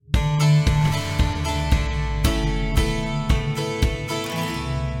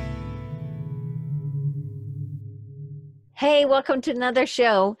Hey, welcome to another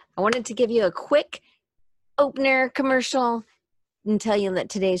show. I wanted to give you a quick opener commercial and tell you that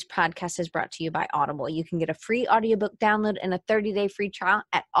today's podcast is brought to you by Audible. You can get a free audiobook download and a 30-day free trial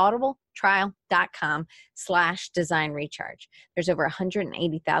at audibletrial.com/design recharge. There's over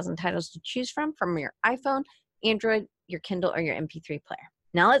 180,000 titles to choose from your iPhone, Android, your Kindle, or your MP3 player.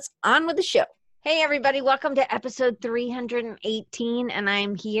 Now let's on with the show. Hey everybody, welcome to episode 318, and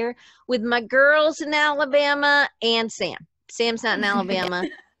I'm here with my girls in Alabama and Sam. Sam's not in Alabama,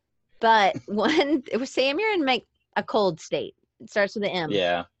 but Sam, you're in a cold state. It starts with an M.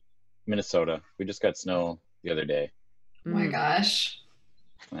 Yeah, Minnesota. We just got snow the other day. Oh my gosh.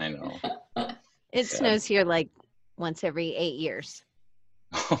 I know. It snows here like once every 8 years.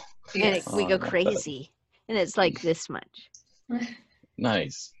 And we go crazy. And it's like this much.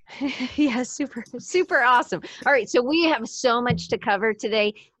 Nice. Yeah, super, super awesome. All right, so we have so much to cover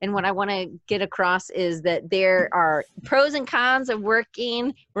today. And what I want to get across is that there are pros and cons of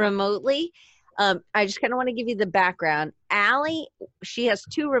working remotely. I just kind of want to give you the background. Allie, she has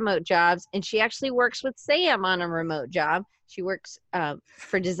 2 remote jobs, and she actually works with Sam on a remote job. She works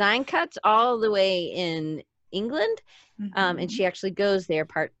for Design Cuts all the way in England, and she actually goes there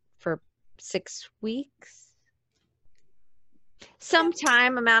for 6 weeks.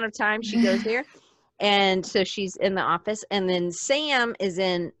 Amount of time she goes there, and so she's in the office. And then Sam is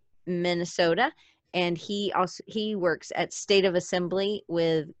in Minnesota, and he works at State of Assembly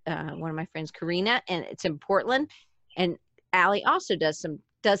with one of my friends, Karina, and it's in Portland. And Allie also does some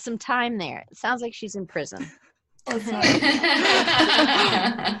time there. It sounds like she's in prison.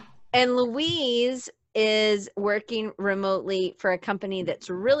 And Louise is working remotely for a company that's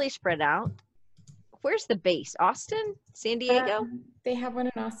really spread out. Where's the base? Austin? San Diego? They have one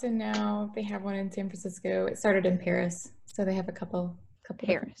in Austin now. They have one in San Francisco. It started in Paris, so they have a couple.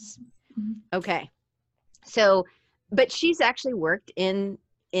 Paris. Okay. So, but she's actually worked in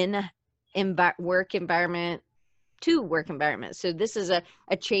a work environment, 2 work environments. So this is a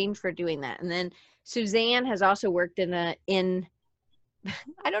change for doing that. And then Suzanne has also worked in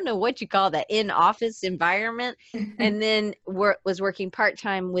I don't know what you call that, in-office environment, and then was working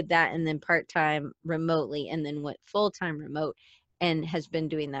part-time with that, and then part-time remotely, and then went full-time remote, and has been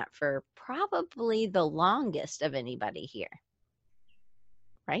doing that for probably the longest of anybody here.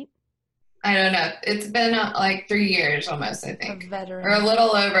 Right? I don't know. It's been like 3 years almost, I think. A veteran. Or a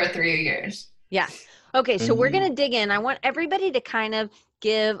little over 3 years. Yeah. Okay, so we're going to dig in. I want everybody to kind of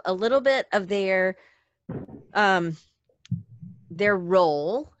give a little bit of their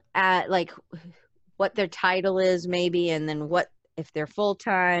role at, like, what their title is maybe, and then what if they're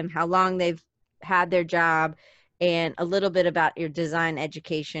full-time, how long they've had their job, and a little bit about your design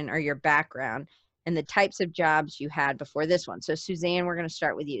education or your background and the types of jobs you had before this one. So Suzanne, we're going to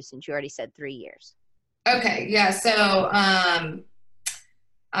start with you since you already said 3 years. Okay, yeah. So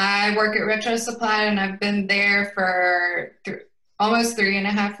I work at Retro Supply, and I've been there for almost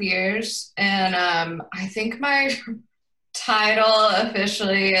 3.5 years. And I think my title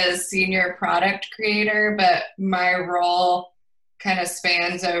officially is Senior Product Creator, but my role kind of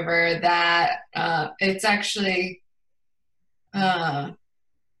spans over that. It's actually, I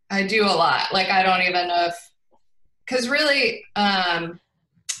do a lot. Like, I don't even know because really, anyway,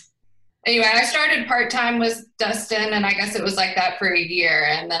 I started part-time with Dustin, and I guess it was like that for a year,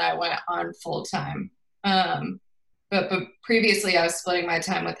 and then I went on full-time. But previously I was splitting my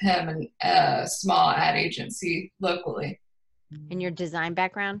time with him and a small ad agency locally. And your design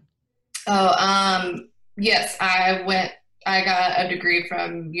background? Yes, I got a degree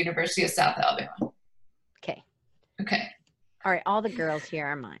from University of South Alabama. Okay. All right, all the girls here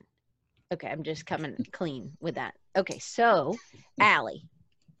are mine. Okay, I'm just coming clean with that. Okay, so Allie.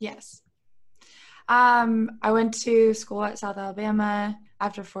 Yes. I went to school at South Alabama.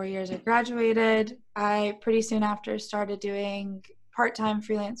 After 4 years, I graduated. I pretty soon after started doing part-time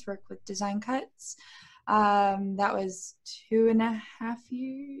freelance work with Design Cuts. That was 2.5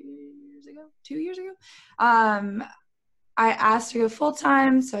 years ago, 2 years ago. I asked to go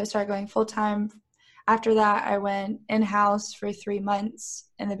full-time, so I started going full-time. After that, I went in-house for 3 months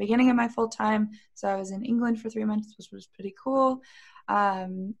in the beginning of my full-time. So I was in England for 3 months, which was pretty cool.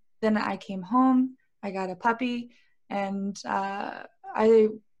 Then I came home, I got a puppy, and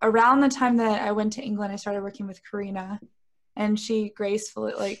around the time that I went to England, I started working with Karina, and she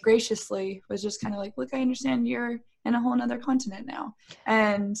graciously was just kind of like, look, I understand you're in a whole nother continent now.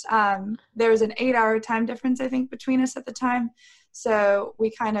 And there was an 8-hour time difference, I think, between us at the time. So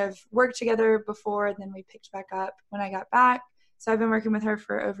we kind of worked together before, and then we picked back up when I got back. So I've been working with her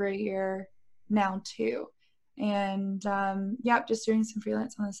for over a year now too. And just doing some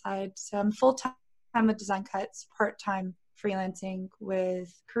freelance on the side. So I'm full-time with Design Cuts, part-time freelancing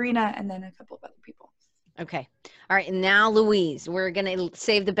with Karina and then a couple of other people. Okay. All right. And now, Louise, we're going to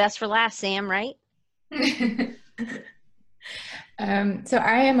save the best for last, Sam, right? So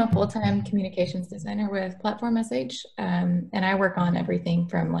I am a full-time communications designer with Platform SH, and I work on everything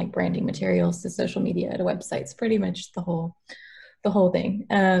from like branding materials to social media to websites, pretty much the whole thing.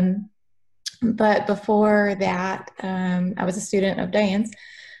 But before that, I was a student of Diane's.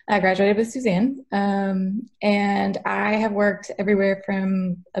 I graduated with Suzanne, and I have worked everywhere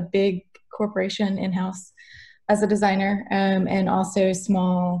from a big corporation in-house as a designer, and also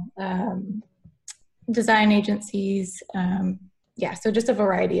small design agencies. Yeah, so just a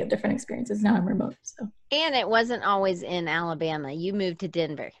variety of different experiences. Now I'm remote. So. And it wasn't always in Alabama. You moved to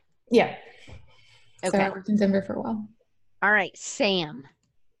Denver. Yeah. Okay. So I worked in Denver for a while. All right, Sam.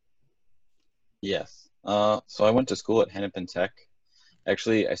 Yes. So I went to school at Hennepin Tech.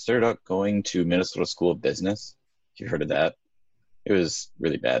 Actually, I started out going to Minnesota School of Business. If you heard of that, it was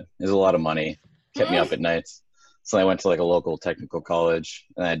really bad. It was a lot of money. Kept me up at nights. So I went to like a local technical college,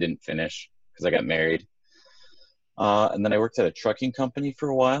 and I didn't finish because I got married. And then I worked at a trucking company for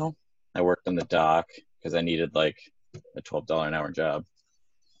a while. I worked on the dock because I needed like a $12 an hour job.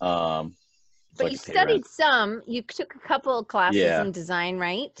 But you studied some. You took a couple of classes in design,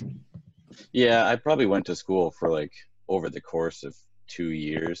 right? Yeah, I probably went to school for like over the course of 2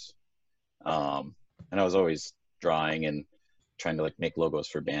 years. And I was always drawing and trying to like make logos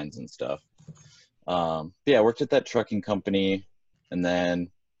for bands and stuff. Yeah, I worked at that trucking company, and then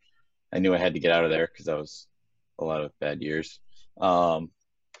I knew I had to get out of there because I was a lot of bad years. Then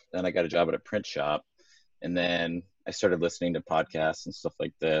I got a job at a print shop, and then I started listening to podcasts and stuff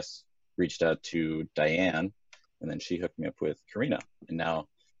like this, reached out to Diane, and then she hooked me up with Karina, and now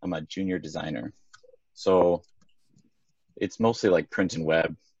I'm a junior designer. So it's mostly like print and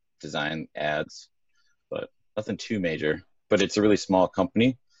web design ads, but nothing too major. But it's a really small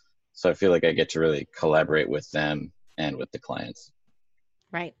company, so I feel like I get to really collaborate with them and with the clients.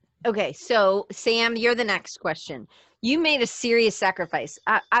 Right. Okay. So Sam, you're the next question. You made a serious sacrifice.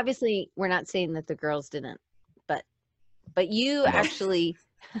 Obviously, we're not saying that the girls didn't, but you actually,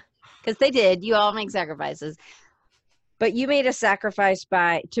 because they did, you all make sacrifices. But you made a sacrifice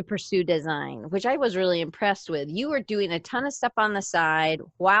to pursue design, which I was really impressed with. You were doing a ton of stuff on the side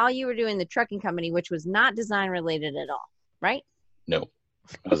while you were doing the trucking company, which was not design related at all, right? No,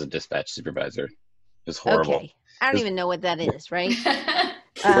 I was a dispatch supervisor. It was horrible. Okay. I don't even know what that is, right?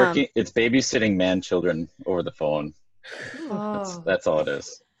 It's babysitting man children over the phone. Oh. That's all it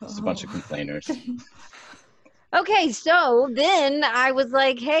is. Just a bunch of complainers. Okay, so then I was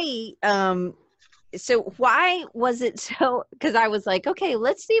like, hey, so why was it so, because I was like, okay,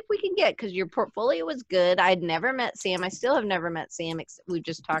 let's see if we can get, because your portfolio was good. I'd never met Sam. I still have never met Sam, except we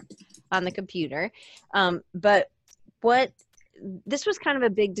just talked on the computer. But this was kind of a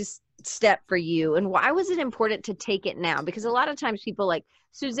big step for you. And why was it important to take it now? Because a lot of times people like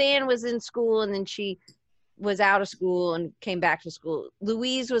Suzanne was in school and then she was out of school and came back to school.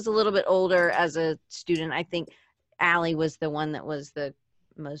 Louise was a little bit older as a student. I think Allie was the one that was the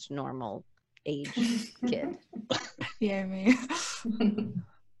most normal age kid. Yeah, me.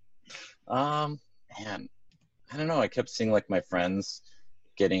 Man, I don't know. I kept seeing like my friends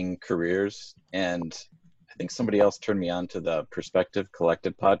getting careers, and I think somebody else turned me on to the Perspective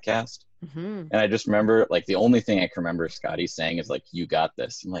Collective podcast. Mm-hmm. And I just remember like the only thing I can remember Scotty saying is like, you got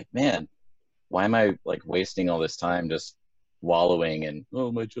this. I'm like, man, why am I like wasting all this time just wallowing and,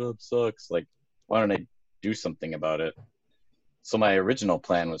 oh, my job sucks. Like, why don't I do something about it? So my original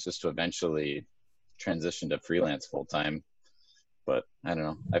plan was just to eventually transition to freelance full time. But I don't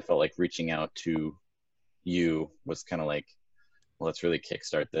know. I felt like reaching out to you was kind of like, well, let's really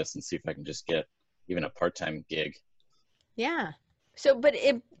kickstart this and see if I can just get even a part-time gig. Yeah. So, but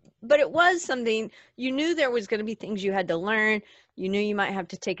it was something, you knew there was going to be things you had to learn. You knew you might have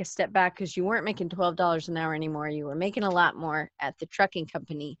to take a step back because you weren't making $12 an hour anymore. You were making a lot more at the trucking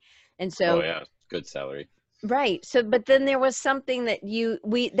company. And so, oh yeah, good salary. Right. So, but then there was something that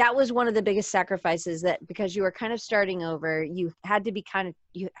that was one of the biggest sacrifices, that because you were kind of starting over, you had to be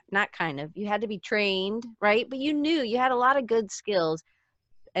you had to be trained, right? But you knew you had a lot of good skills,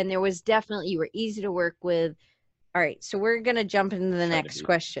 and there was definitely, you were easy to work with. All right. So we're going to jump into the next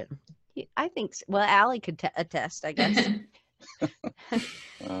question. I think, well, Allie could attest, I guess.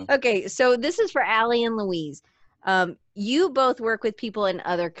 Okay. So this is for Allie and Louise. You both work with people in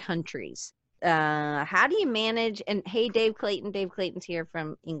other countries. How do you manage, and hey, Dave Clayton's here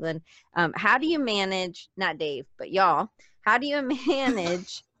from England. How do you manage, not Dave, but y'all, how do you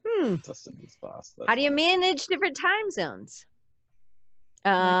manage, how do you manage different time zones?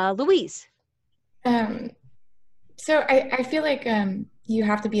 Louise. So I feel like you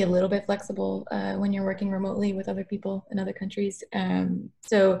have to be a little bit flexible when you're working remotely with other people in other countries.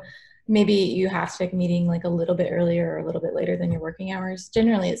 So maybe you have to take a meeting like a little bit earlier or a little bit later than your working hours.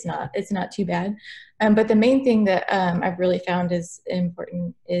 Generally, it's not too bad. But the main thing that I've really found is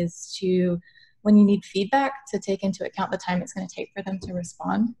important is to, when you need feedback, to take into account the time it's going to take for them to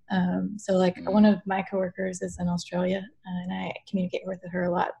respond. So like one of my coworkers is in Australia and I communicate with her a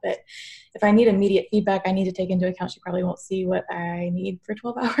lot, but if I need immediate feedback, I need to take into account she probably won't see what I need for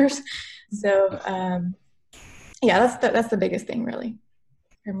 12 hours. So yeah, that's the biggest thing really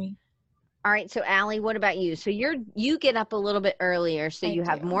for me. All right. So Allie, what about you? So you get up a little bit earlier, so you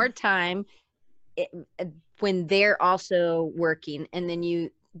have more time when they're also working. And then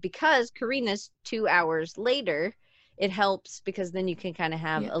because Karina's 2 hours later, it helps because then you can kind of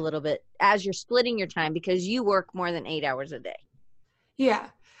have a little bit as you're splitting your time, because you work more than 8 hours a day. Yeah.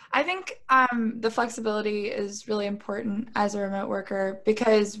 I think the flexibility is really important as a remote worker,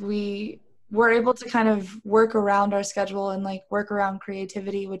 because we're able to kind of work around our schedule and like work around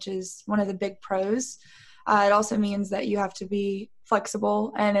creativity, which is one of the big pros. It also means that you have to be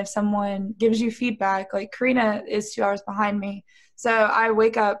flexible. And if someone gives you feedback, like Karina is 2 hours behind me. So I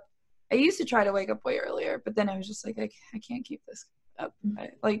used to try to wake up way earlier, but then I was just like, I can't keep this up.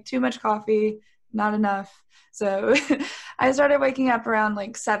 Like too much coffee, not enough. So I started waking up around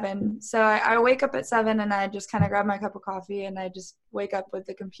like 7. So I wake up at 7 and I just kind of grab my cup of coffee and I just wake up with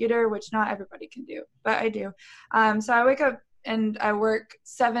the computer, which not everybody can do, but I do. So I wake up and I work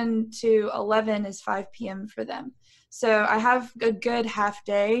 7 to 11 is 5 p.m. for them. So I have a good half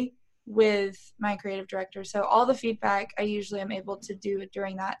day with my creative director. So all the feedback I usually am able to do it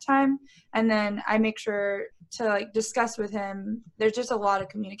during that time. And then I make sure to like discuss with him. There's just a lot of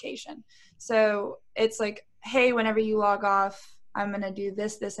communication. So it's like, hey, whenever you log off, I'm going to do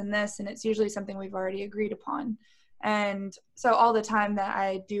this, this, and this. And it's usually something we've already agreed upon. And so all the time that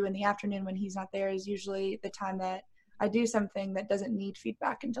I do in the afternoon when he's not there is usually the time that I do something that doesn't need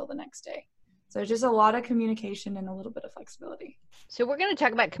feedback until the next day. So just a lot of communication and a little bit of flexibility. So we're going to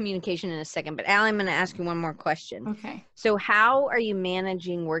talk about communication in a second, but Allie, I'm going to ask you one more question. Okay. So how are you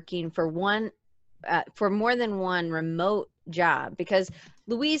managing working for more than one remote job? Because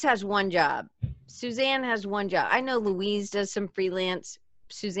Louise has one job. Suzanne has one job. I know Louise does some freelance.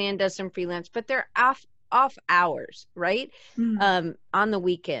 Suzanne does some freelance, but they're off hours, right? Mm-hmm. On the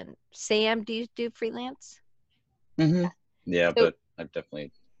weekend. Sam, do you do freelance? Mm-hmm. Yeah, so, but I've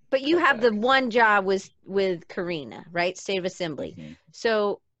definitely. But you have the one job with Karina, right? State of Assembly.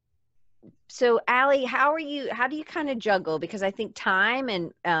 Mm-hmm. So Allie, how do you kind of juggle? Because I think time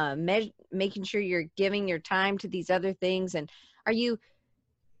and making sure you're giving your time to these other things. And are you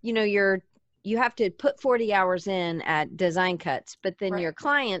have to put 40 hours in at Design Cuts, but then your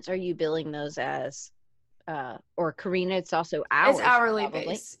clients, are you billing those as, or Karina, it's also hours? It's hourly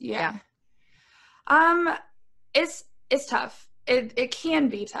based. Yeah. It's tough. It can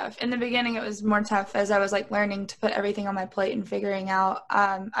be tough. In the beginning, it was more tough as I was like learning to put everything on my plate and figuring out.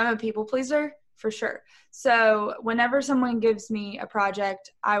 I'm a people pleaser for sure. So whenever someone gives me a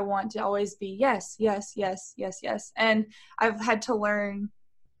project, I want to always be yes, yes, yes, yes, yes. And I've had to learn,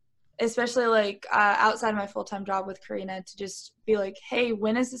 especially like outside of my full-time job with Karina, to just be like, hey,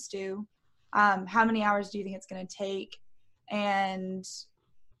 when is this due? How many hours do you think it's going to take? And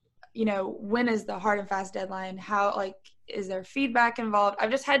when is the hard and fast deadline? How, like, is there feedback involved?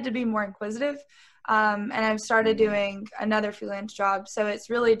 I've just had to be more inquisitive. And I've started doing another freelance job. So it's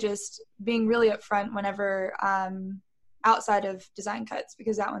really just being really upfront whenever outside of Design Cuts,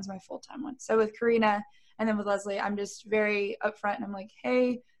 because that one's my full-time one. So with Karina and then with Leslie, I'm just very upfront and I'm like,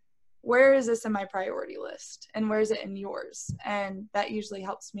 hey, where is this in my priority list? And where is it in yours? And that usually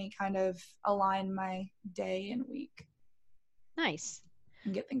helps me kind of align my day and week. Nice.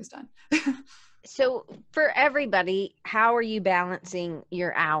 And get things done. So for everybody, how are you balancing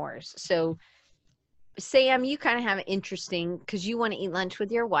your hours? So Sam, you kind of have an interesting, because you want to eat lunch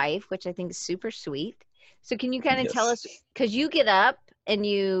with your wife, which I think is super sweet. So can you kind of tell us, because you get up and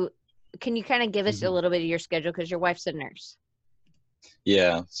can you kind of give us a little bit of your schedule, because your wife's a nurse?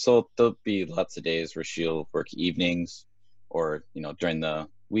 Yeah, so there'll be lots of days where she'll work evenings or, during the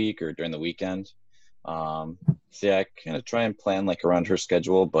week or during the weekend. So yeah, I kind of try and plan like around her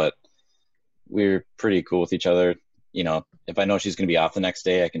schedule, but we're pretty cool with each other. If I know she's going to be off the next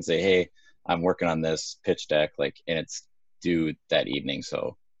day, I can say, hey, I'm working on this pitch deck, and it's due that evening.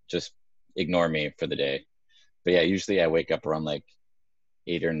 So just ignore me for the day. But yeah, usually I wake up around like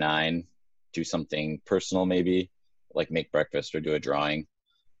 8 or 9, do something personal, maybe like make breakfast or do a drawing,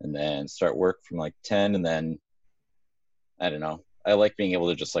 and then start work from like 10. And then I don't know, I like being able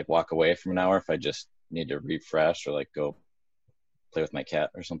to just like walk away from an hour if I just need to refresh or like go play with my cat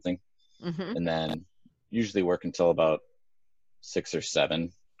or something. Mm-hmm. And then usually work until about 6 or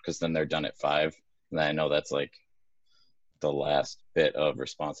 7, because then they're done at 5. And then I know that's like the last bit of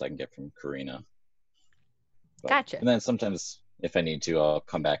response I can get from Karina. But, Gotcha. And then sometimes if I need to, I'll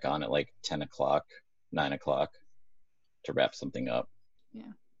come back on at like 10 o'clock, 9 o'clock to wrap something up.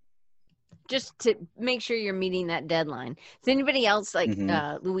 Yeah. Just to make sure you're meeting that deadline. Is anybody else like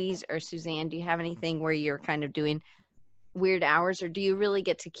Louise or Suzanne, do you have anything where you're kind of doing weird hours, or do you really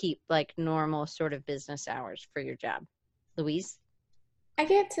get to keep like normal sort of business hours for your job? Louise? I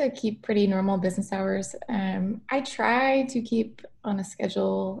get to keep pretty normal business hours. I try to keep on a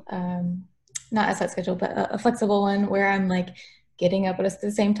schedule, not a set schedule, but a flexible one where I'm like getting up at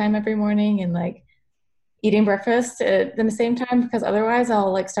the same time every morning and like eating breakfast at the same time, because otherwise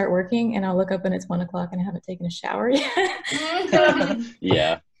I'll like start working and I'll look up and it's 1 o'clock and I haven't taken a shower yet.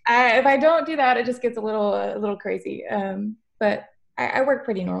 Yeah. If I don't do that, it just gets a little crazy. But I work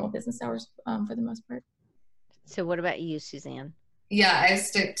pretty normal business hours for the most part. So what about you, Suzanne? Yeah, I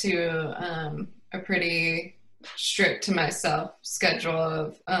stick to a pretty strict to myself schedule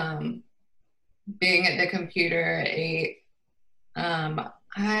of being at the computer at 8.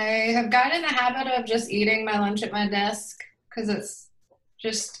 I have gotten in the habit of just eating my lunch at my desk, because it's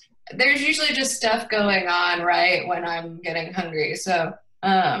just, there's usually just stuff going on right when I'm getting hungry. So,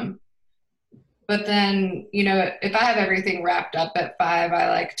 but then, you know, if I have everything wrapped up at 5, I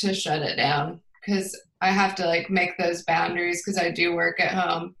like to shut it down, because I have to like make those boundaries, because I do work at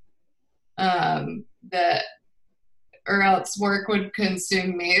home, or else work would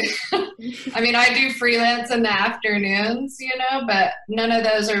consume me. I mean, I do freelance in the afternoons, you know, but none of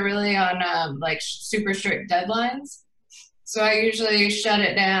those are really on like super strict deadlines. So I usually shut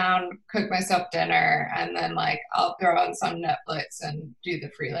it down, cook myself dinner, and then like I'll throw on some Netflix and do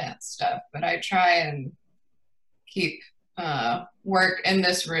the freelance stuff. But I try and keep work in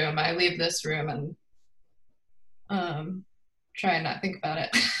this room. I leave this room and try and not think about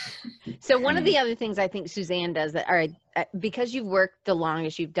it. So one of the other things I think Suzanne does that, all right, because you've worked the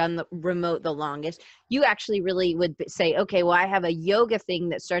longest, you've done the remote the longest, you actually really would say, okay, well, I have a yoga thing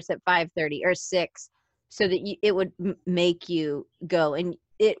that starts at 5:30 or 6, so that it would make you go. And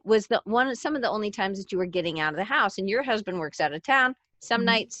it was some of the only times that you were getting out of the house. And your husband works out of town. Some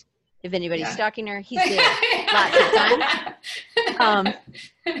nights, if anybody's stalking her, he's there lots of times.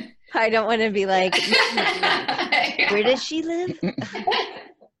 I don't want to be like, where does she live?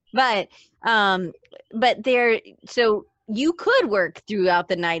 But so you could work throughout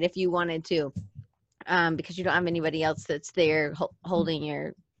the night if you wanted to, because you don't have anybody else that's there holding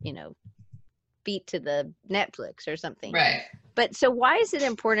your, you know, feet to the Netflix or something. Right. But so why is it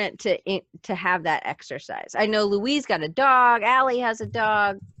important to have that exercise? I know Louise got a dog. Allie has a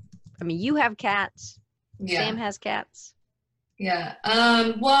dog. I mean, you have cats. Yeah. Sam has cats. Yeah.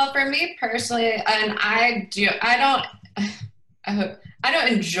 Well, for me personally, and I don't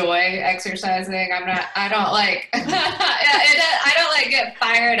enjoy exercising. I don't like, I don't like get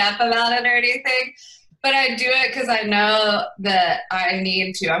fired up about it or anything, but I do it because I know that I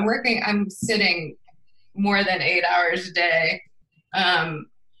need to. I'm sitting more than 8 hours a day.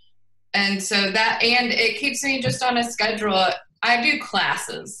 And so and it keeps me just on a schedule. I do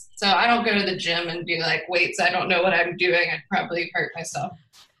classes, so I don't go to the gym and do like weights. I don't know what I'm doing. I'd probably hurt myself.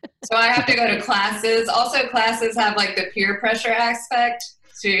 So I have to go to classes. Also, classes have like the peer pressure aspect.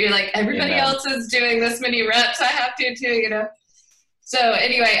 So you're like, everybody else is doing this many reps, I have to too, you know? So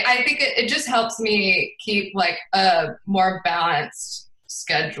anyway, I think it just helps me keep like a more balanced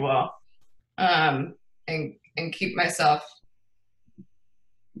schedule, and keep myself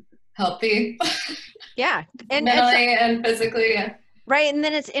healthy. Yeah. And mentally and physically. Yeah. Right. And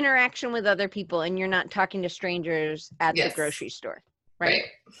then it's interaction with other people, and you're not talking to strangers at the grocery store. Right.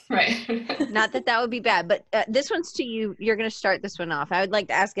 Not that would be bad, but this one's to you. You're going to start this one off. I would like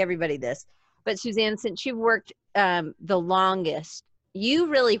to ask everybody this, but Suzanne, since you've worked the longest,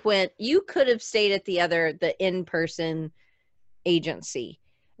 you could have stayed at the in-person agency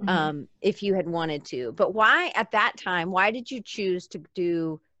if you had wanted to, but why at that time, why did you choose to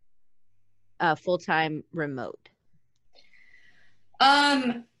do full-time remote?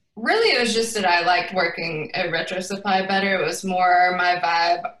 Really, it was just that I liked working at Retro Supply better. It was more my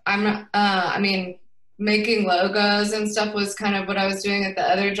vibe. I mean, making logos and stuff was kind of what I was doing at the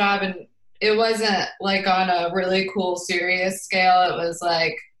other job, and it wasn't like on a really cool, serious scale. It was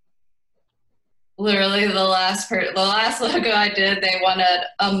like literally the last logo I did, they wanted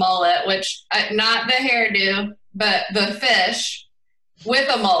a mullet, which not the hairdo, but the fish with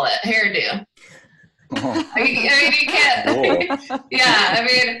a mullet hairdo. I mean, you can't. Cool. Yeah, I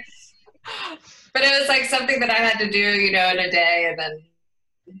mean, but it was like something that I had to do, you know, in a day, and then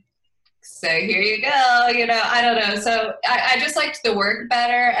say, here you go, you know, I don't know. So I just liked the work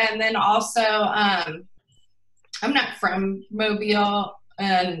better. And then also, I'm not from Mobile,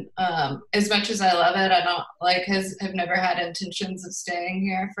 and as much as I love it, I don't like have never had intentions of staying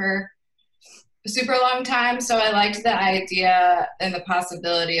here for a super long time. So I liked the idea and the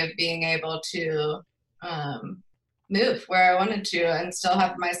possibility of being able to move where I wanted to and still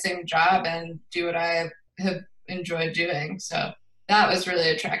have my same job and do what I have enjoyed doing. So that was really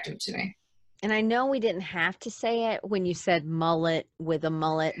attractive to me. And I know we didn't have to say it when you said mullet with a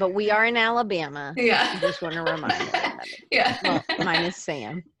mullet, but we are in Alabama. Yeah. I just want to remind everybody. Yeah. Well, minus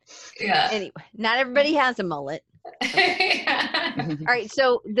Sam. Yeah. Anyway, not everybody has a mullet. Yeah. All right.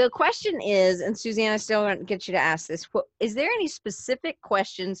 So the question is, and Suzanne, I still want to get you to ask this. Is there any specific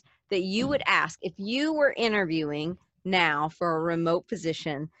questions that you would ask if you were interviewing now for a remote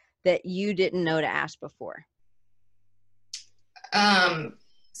position that you didn't know to ask before?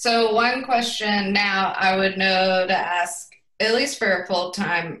 So one question now I would know to ask, at least for a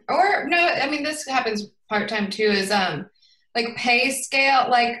full-time, or no, I mean, this happens part-time too, is like pay scale,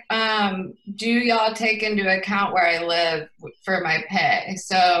 like do y'all take into account where I live for my pay?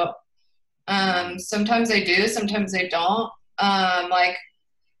 So sometimes I do, sometimes I don't. Like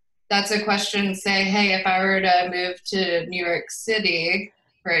that's a question, say, hey, if I were to move to New York City,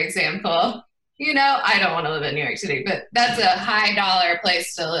 for example, you know, I don't want to live in New York City, but that's a high dollar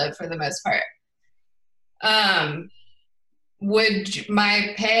place to live for the most part. Would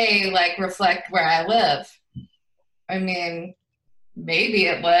my pay like reflect where I live? I mean, maybe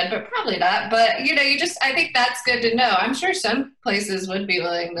it would, but probably not. But you know, I think that's good to know. I'm sure some places would be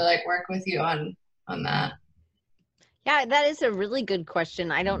willing to like work with you on that. Yeah, that is a really good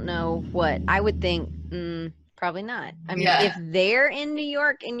question. I don't know what I would think. Probably not. I mean, if they're in New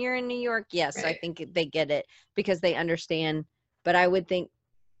York and you're in New York, yes, right. I think they get it because they understand. But I would think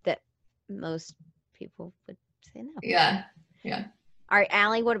that most people would say no. Yeah. Yeah. All right,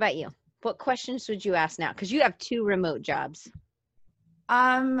 Allie, what about you? What questions would you ask now? Because you have 2 remote jobs.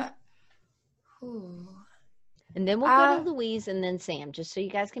 And then we'll go to Louise and then Sam, just so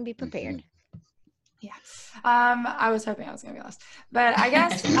you guys can be prepared. Mm-hmm. Yeah. I was hoping I was going to be last, but I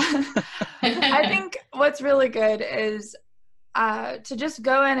guess I think what's really good is to just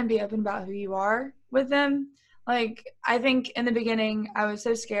go in and be open about who you are with them. Like, I think in the beginning, I was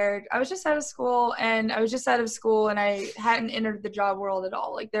so scared. I was just out of school and I hadn't entered the job world at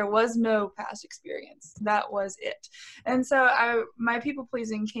all. Like, there was no past experience. That was it. And so my people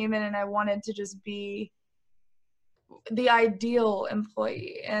pleasing came in and I wanted to just be the ideal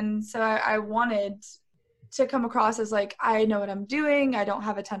employee. And so I wanted to come across as like, I know what I'm doing. I don't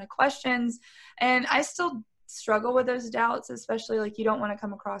have a ton of questions. And I still struggle with those doubts, especially like you don't want to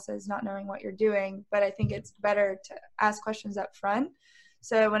come across as not knowing what you're doing, but I think it's better to ask questions up front.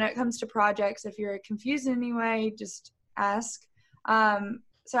 So when it comes to projects, if you're confused in any way, just ask.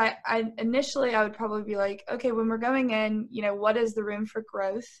 So I initially I would probably be like, okay, when we're going in, you know, what is the room for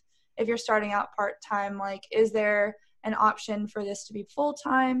growth? If you're starting out part-time, like, is there an option for this to be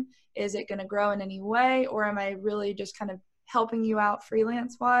full-time? Is it going to grow in any way? Or am I really just kind of helping you out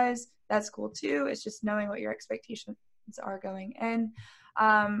freelance-wise? That's cool too. It's just knowing what your expectations are going in.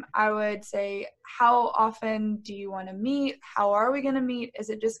 I would say, how often do you want to meet? How are we going to meet? Is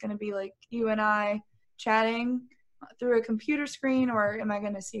it just going to be like you and I chatting through a computer screen, or am I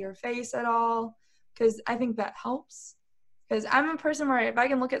going to see your face at all? Because I think that helps. Because I'm a person where if I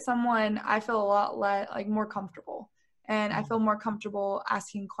can look at someone, I feel a lot more comfortable. And I feel more comfortable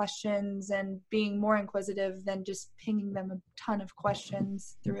asking questions and being more inquisitive than just pinging them a ton of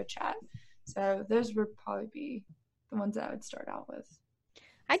questions through a chat. So those would probably be the ones that I would start out with.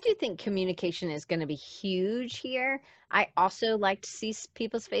 I do think communication is going to be huge here. I also like to see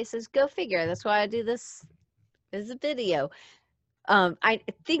people's faces. Go figure. That's why I do this as a video. I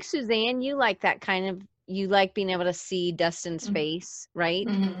think, Suzanne, you like that kind of, you like being able to see Dustin's face, right?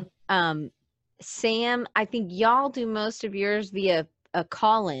 Mm-hmm. Sam, I think y'all do most of yours via a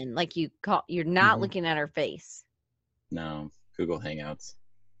call-in, like you're not mm-hmm. looking at her face. No, Google Hangouts.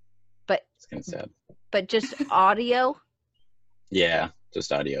 But it's kind of sad. But just audio? Yeah,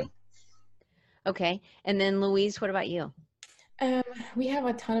 just audio. Okay. And then Louise, what about you? We have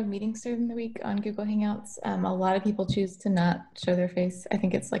a ton of meetings during the week on Google Hangouts. A lot of people choose to not show their face. I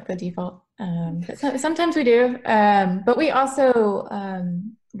think it's like the default. But sometimes we do. But we also,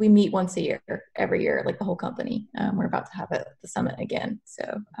 we meet once a year, every year, like the whole company. We're about to have the summit again.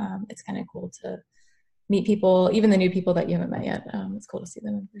 So it's kind of cool to meet people, even the new people that you haven't met yet. It's cool to see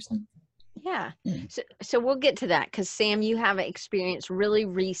them in person. Yeah. Mm. So we'll get to that because Sam, you have an experience really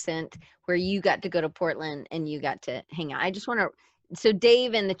recent where you got to go to Portland and you got to hang out. I just want to, so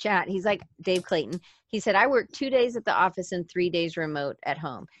Dave in the chat, he's like, Dave Clayton, he said, I work 2 days at the office and 3 days remote at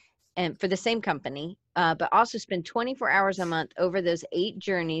home and for the same company, but also spend 24 hours a month over those 8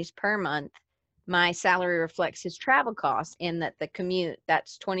 journeys per month. My salary reflects his travel costs and that the commute,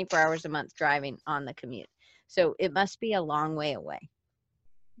 that's 24 hours a month driving on the commute. So it must be a long way away,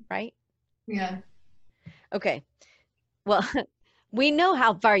 right? Yeah. Okay. Well, we know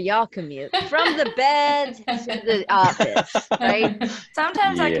how far y'all commute from the bed to the office, right?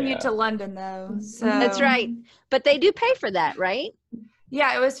 Sometimes I Yeah. commute to London though. So That's right. But they do pay for that, right?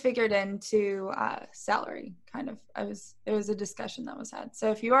 Yeah, it was figured into salary, kind of. It was a discussion that was had.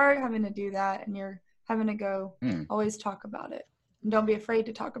 So if you are having to do that and you're having to go, Hmm. always talk about it. And don't be afraid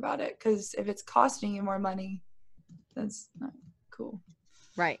to talk about it because if it's costing you more money, that's not cool.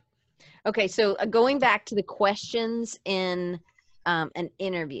 Right. Okay. So going back to the questions in an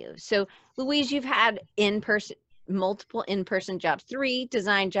interview. So Louise, you've had multiple in-person jobs, 3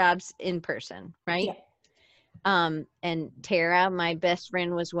 design jobs in person, right? Yeah. And Tara, my best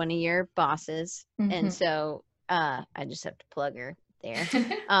friend, was one of your bosses. And Mhm. so I just have to plug her there.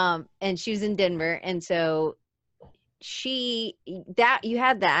 And she was in Denver. And so you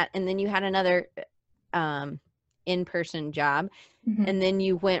had that, and then you had another in-person job, Mhm. and then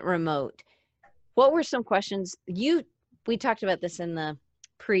you went remote. What were some questions we talked about this in the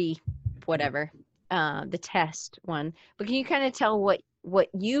the test one, but can you kind of tell what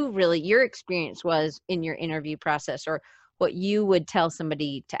your experience was in your interview process, or what you would tell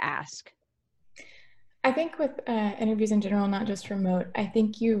somebody to ask? I think with interviews in general, not just remote, I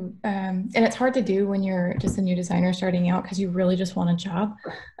think and it's hard to do when you're just a new designer starting out because you really just want a job.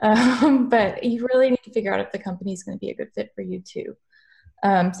 But you really need to figure out if the company is going to be a good fit for you too.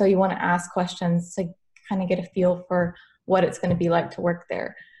 So you want to ask questions to kind of get a feel for what it's going to be like to work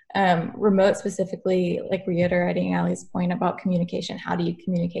there. Remote specifically, like reiterating Allie's point about communication, how do you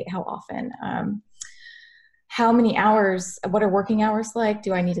communicate, how often? How many hours, what are working hours like?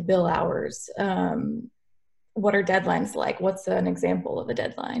 Do I need to bill hours? What are deadlines like? What's an example of a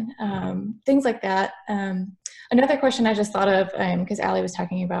deadline? Things like that. Another question I just thought of, because Allie was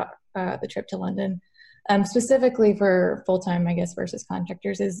talking about the trip to London, specifically for full-time, I guess, versus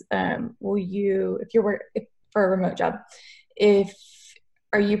contractors is, for a remote job,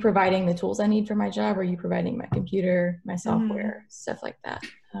 are you providing the tools I need for my job? Are you providing my computer, my software, stuff like that?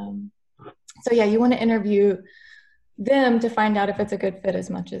 So yeah, you want to interview them to find out if it's a good fit as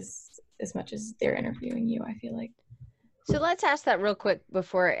much as they're interviewing you, I feel like. So let's ask that real quick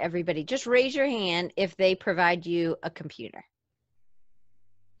before everybody. Just raise your hand if they provide you a computer.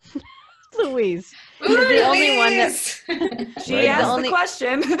 Louise. Ooh, the only one that She Right. asked The the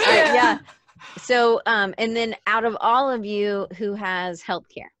question. yeah. So and then out of all of you, who has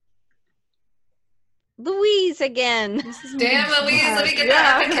healthcare? Louise again. Damn, Louise, let me get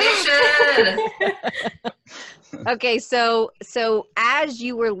Yeah. that application. Okay, so as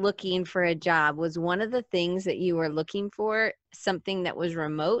you were looking for a job, was one of the things that you were looking for something that was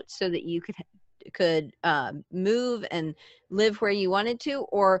remote so that you could move and live where you wanted to,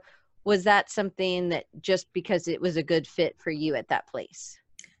 or was that something that just because it was a good fit for you at that place?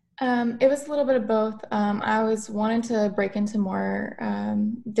 It was a little bit of both. I was wanting to break into more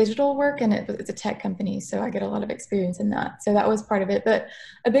digital work, and it's a tech company, so I get a lot of experience in that. So that was part of it. But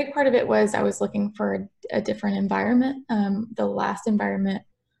a big part of it was I was looking for a different environment. The last environment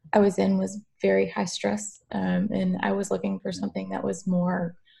I was in was very high stress, and I was looking for something that was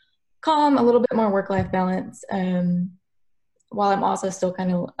more calm, a little bit more work-life balance, while I'm also still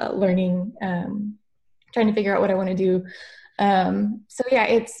kind of learning, trying to figure out what I want to do. So yeah,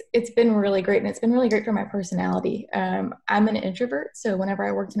 it's been really great, and it's been really great for my personality. I'm an introvert, so whenever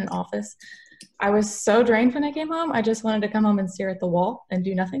I worked in an office, I was so drained when I came home. I just wanted to come home and stare at the wall and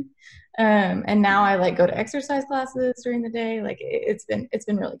do nothing. And now I go to exercise classes during the day. It's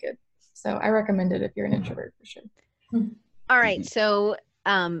been really good. So I recommend it if you're an introvert for sure. All right, so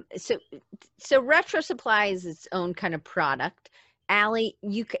Retro Supply is its own kind of product. Allie,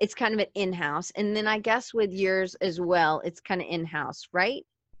 it's kind of an in-house, and then I guess with yours as well, it's kind of in-house, right?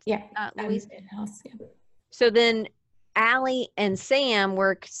 Yeah, Louise? in-house. Yeah. So then Allie and Sam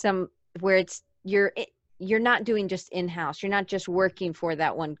work where you're not doing just in-house. You're not just working for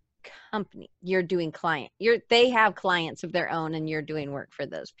that one company. You're doing they have clients of their own, and you're doing work for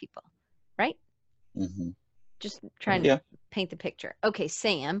those people, right? Mm-hmm. Just trying to paint the picture. Okay,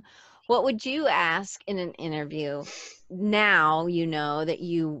 Sam, what would you ask in an interview now you know that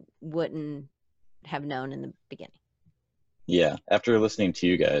you wouldn't have known in the beginning? Yeah, after listening to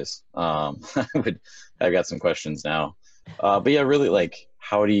you guys, I've got some questions now. But yeah, really, like,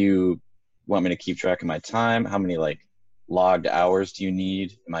 how do you want me to keep track of my time? How many like logged hours do you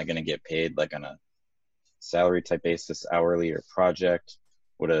need? Am I going to get paid like on a salary type basis, hourly or project?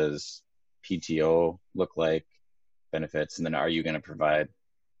 What does PTO look like? Benefits, and then are you going to provide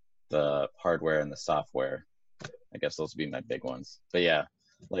the hardware and the software? I guess those would be my big ones. But yeah,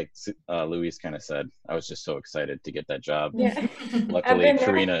 like Louise kind of said, I was just so excited to get that job. Yeah. Luckily,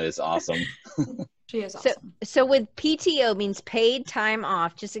 Karina is awesome. She is So, awesome. so with PTO means paid time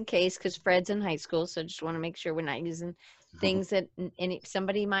off, just in case, because Fred's in high school. So just want to make sure we're not using things that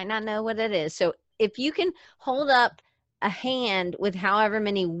somebody might not know what it is. So if you can hold up a hand with however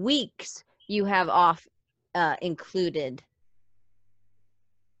many weeks you have off included.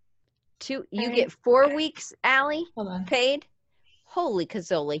 You get 4 weeks, Allie, Hold on. paid. Holy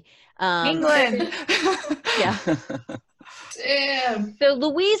cazoli. England. Yeah. Damn. So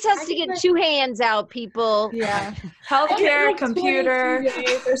Louise has to get 2 hands out, people. Yeah. I get Healthcare, like computer. 22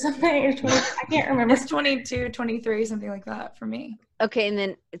 days or something, or 20, I can't remember. It's 22, 23, something like that for me. Okay, and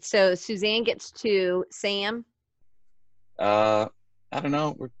then so Suzanne gets 2. Sam? I don't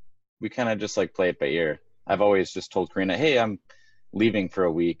know. We kind of just like play it by ear. I've always just told Karina, hey, I'm leaving for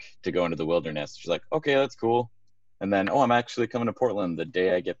a week to go into the wilderness. She's like, okay, that's cool. And then, oh, I'm actually coming to Portland the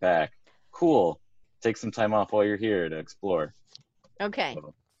day I get back. Cool. Take some time off while you're here to explore. Okay.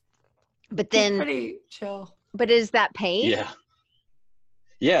 So, But It's then, pretty chill. but is that paid? yeah.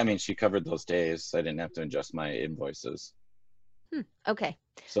 Yeah, I mean, she covered those days. I didn't have to adjust my invoices. Okay.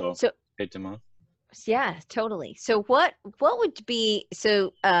 So, So paid time off. yeah, totally. So what would be,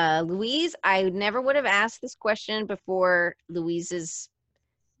 so Louise, I never would have asked this question before Louise's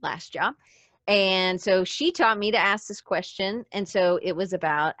last job. And so she taught me to ask this question. And so it was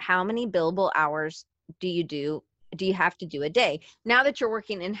about how many billable hours do you have to do a day? Now that you're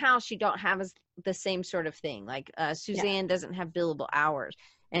working in-house, you don't have the same sort of thing. Like Suzanne doesn't have billable hours,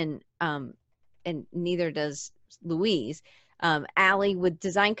 and neither does Louise. Allie, with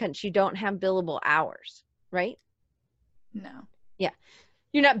Design Crunch, you don't have billable hours, right? No.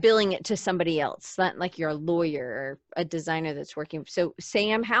 You're not billing it to somebody else. It's not like you're a lawyer or a designer that's working. So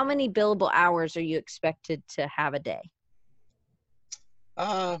Sam, how many billable hours are you expected to have a day?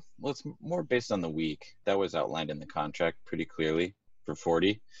 Well, it's more based on the week. That was outlined in the contract pretty clearly for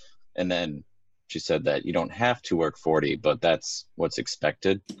 40. And then she said that you don't have to work 40, but that's what's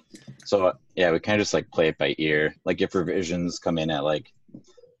expected. So yeah, we kind of just like play it by ear. Like if revisions come in at like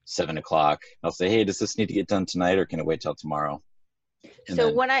 7 o'clock, I'll say, hey, does this need to get done tonight or can it wait till tomorrow? And So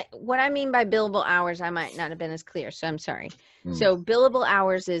then, what I mean by billable hours, I might not have been as clear, so I'm sorry. Hmm. So billable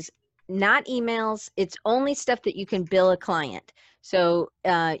hours is not emails. It's only stuff that you can bill a client. So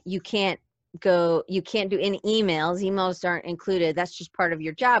you can't do any emails. Emails aren't included. That's just part of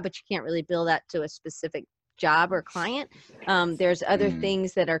your job, but you can't really bill that to a specific job or client. There's other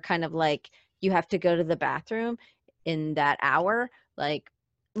things that are kind of like you have to go to the bathroom in that hour. Like,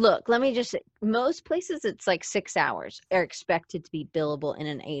 look, let me just say, most places it's like 6 hours are expected to be billable in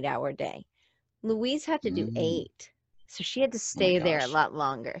an 8-hour day. Louise had to do 8. So she had to stay there a gosh. lot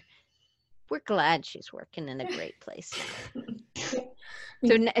longer. We're glad she's working in a great place.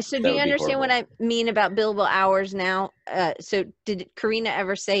 So do That you would be understand what I horrible. mean about billable hours now? So did Karina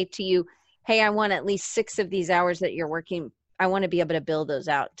ever say to you, hey, I want at least 6 of these hours that you're working. I want to be able to bill those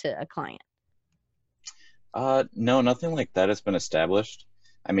out to a client. No, nothing like that has been established.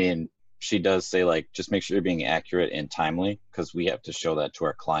 I mean, she does say like, just make sure you're being accurate and timely because we have to show that to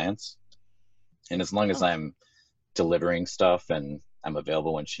our clients. And as long as I'm delivering stuff and I'm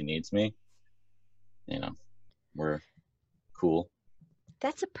available when she needs me, we're cool.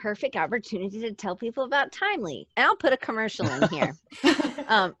 That's a perfect opportunity to tell people about Timely. And I'll put a commercial in here.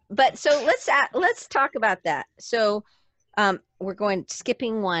 But so let's talk about that. So we're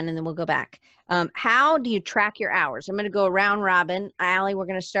skipping one and then we'll go back. How do you track your hours? I'm going to go round robin. Allie, we're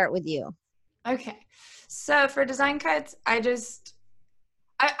going to start with you. Okay. So for Design Cuts, I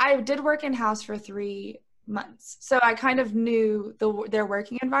did work in-house for 3 months. So I kind of knew their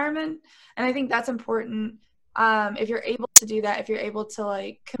working environment. And I think that's important. If you're able to do that, if you're able to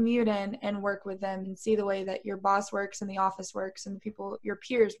like commute in and work with them and see the way that your boss works and the office works and the people, your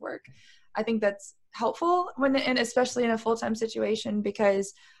peers work, I think that's helpful and especially in a full-time situation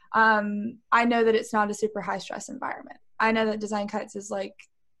because I know that it's not a super high stress environment. I know that Design Cuts is like,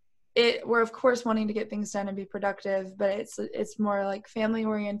 we're of course wanting to get things done and be productive, but it's more like family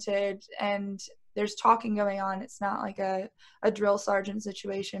oriented and there's talking going on. It's not like a drill sergeant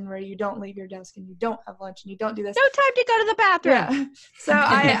situation where you don't leave your desk and you don't have lunch and you don't do this. No time to go to the bathroom. Yeah. So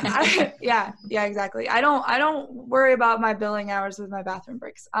yeah, exactly. I don't worry about my billing hours with my bathroom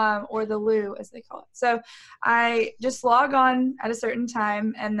breaks, or the loo as they call it. So I just log on at a certain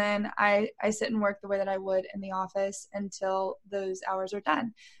time, and then I sit and work the way that I would in the office until those hours are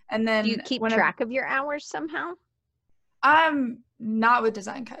done. And then Do you keep track of your hours somehow? I'm not with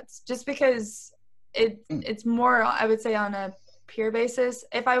Design Cuts, just because it's more, I would say, on a peer basis.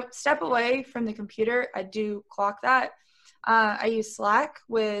 If I step away from the computer, I do clock that. I use Slack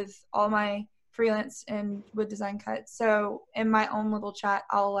with all my freelance and with Design Cuts. So in my own little chat,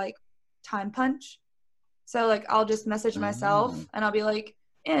 I'll like time punch. So like I'll just message myself and I'll be like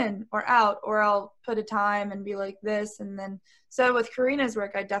in or out, or I'll put a time and be like this. And then, so with Karina's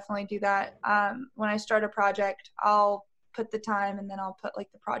work, I definitely do that. When I start a project, I'll put the time and then I'll put like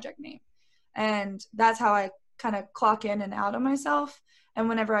the project name. And that's how I kind of clock in and out of myself. And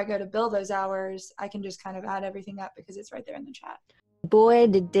whenever I go to bill those hours, I can just kind of add everything up because it's right there in the chat. Boy,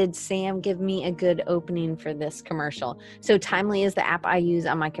 did Sam give me a good opening for this commercial. So Timely is the app I use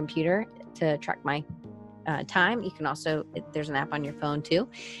on my computer to track my time. You can also, there's an app on your phone too.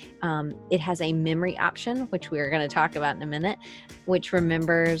 It has a memory option, which we are going to talk about in a minute, which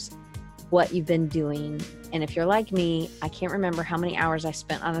remembers what you've been doing. And if you're like me, I can't remember how many hours I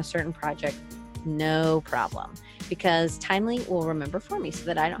spent on a certain project. No problem, because Timely will remember for me so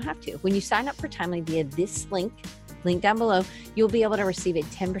that I don't have to. When you sign up for Timely via this link down below, you'll be able to receive a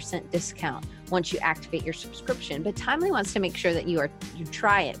 10% discount once you activate your subscription. But Timely wants to make sure that you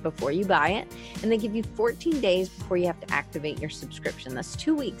try it before you buy it, and they give you 14 days before you have to activate your subscription. That's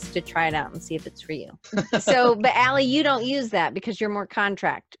 2 weeks to try it out and see if it's for you. So, but Allie, you don't use that because you're more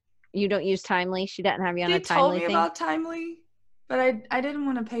contract. You don't use Timely. She doesn't have you on a Timely thing. They told me about Timely, but I didn't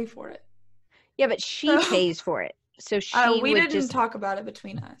want to pay for it. Yeah, but she pays for it. So we didn't talk about it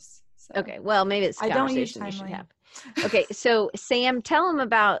between us. So. Okay, well, maybe it's a conversation you should have. Okay, so Sam, tell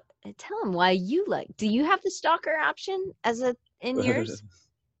them why you like. Do you have the stalker option in yours?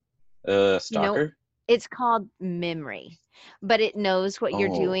 Stalker? You know, it's called memory, but it knows what you're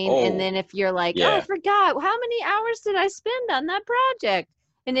doing, and then if you're like, oh, I forgot, how many hours did I spend on that project?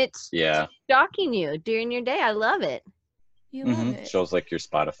 And it's stalking you during your day. I love it. You love it. Shows like your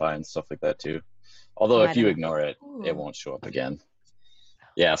Spotify and stuff like that too. Although if you ignore it, it won't show up again.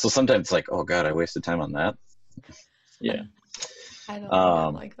 Yeah, so sometimes it's like, oh God, I wasted time on that. Yeah. I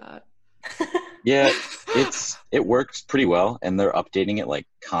don't like that. Yeah, it works pretty well, and they're updating it like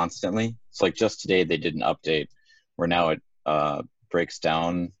constantly. It's like just today they did an update where now it breaks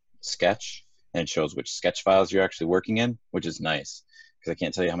down Sketch and it shows which sketch files you're actually working in, which is nice. Because I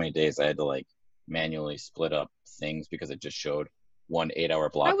can't tell you how many days I had to like manually split up things because it just showed 1 8-hour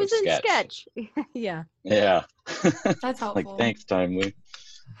block of Sketch. I was in Sketch. Yeah. Yeah. That's helpful. Like, thanks, Timely.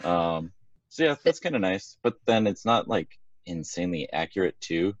 So yeah, that's kind of nice. But then it's not like insanely accurate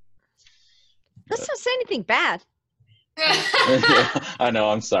too. Let's not say anything bad. Yeah, I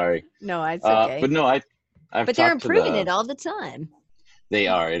know. I'm sorry. No, it's okay. But no, But they're improving it all the time. They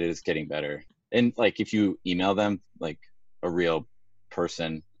are. It is getting better. And like if you email them, like a real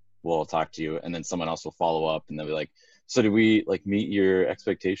person will talk to you, and then someone else will follow up, and they'll be like, so did we like meet your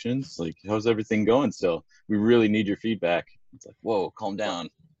expectations? Like, how's everything going still? We really need your feedback. It's like, whoa, calm down.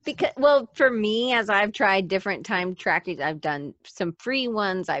 Because, well, for me, as I've tried different time tracking, I've done some free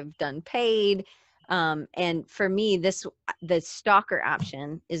ones, I've done paid. And for me, the stalker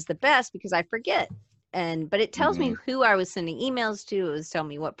option is the best because I forget. But it tells me who I was sending emails to. It was telling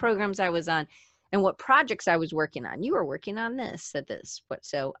me what programs I was on and what projects I was working on. You were working on this,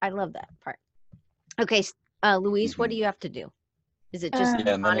 so I love that part. Okay, Louise, what do you have to do? Is it just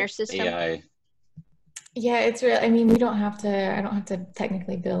an honor system? AI. Yeah, it's real. I mean, I don't have to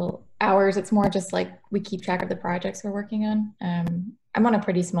technically bill hours. It's more just like we keep track of the projects we're working on. I'm on a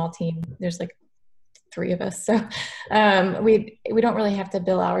pretty small team. There's like 3 of us. So we don't really have to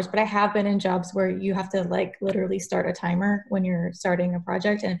bill hours, but I have been in jobs where you have to like literally start a timer when you're starting a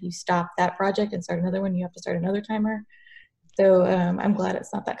project. And if you stop that project and start another one, you have to start another timer. So I'm glad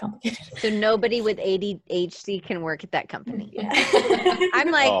it's not that complicated. So nobody with ADHD can work at that company. Yeah. I'm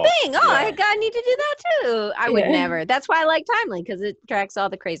like, dang, I need to do that too. I would never. That's why I like Timely, because it tracks all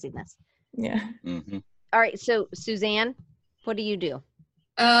the craziness. Yeah. Mm-hmm. All right. So Suzanne, what do you do?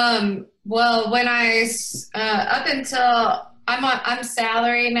 Well, when up until I'm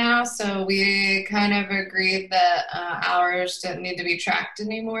salary now, so we kind of agreed that hours didn't need to be tracked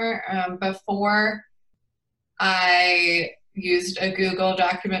anymore. Before, I used a Google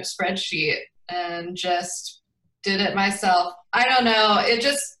document spreadsheet and just did it myself. I don't know.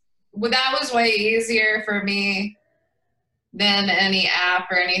 that was way easier for me than any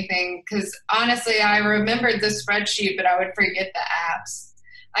app or anything, because honestly, I remembered the spreadsheet, but I would forget the apps.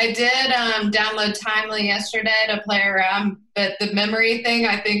 I did download Timely yesterday to play around, but the memory thing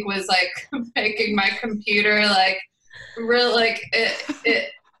I think was like making my computer like real, like it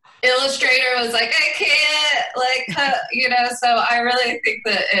Illustrator was like, I can't, like, you know, so I really think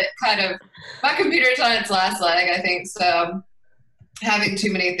that it kind of, my computer's on its last leg, I think, so having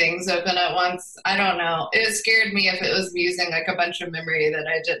too many things open at once, I don't know. It scared me if it was using like a bunch of memory that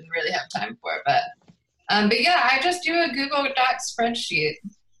I didn't really have time for, but yeah, I just do a Google Docs spreadsheet.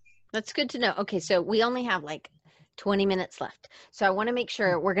 That's good to know. Okay, so we only have like 20 minutes left. So I want to make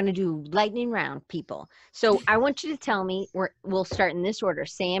sure we're going to do lightning round, people. So I want you to tell me, we'll start in this order.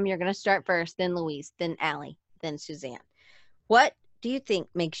 Sam, you're going to start first, then Louise, then Allie, then Suzanne. What do you think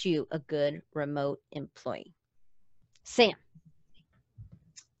makes you a good remote employee? Sam.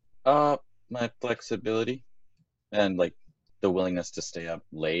 My flexibility and like the willingness to stay up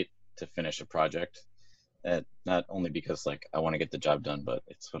late to finish a project. And not only because like I want to get the job done, but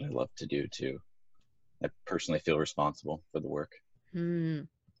it's what I love to do too. I personally feel responsible for the work.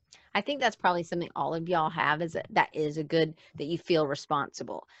 I think that's probably something all of y'all have, is that is a good, that you feel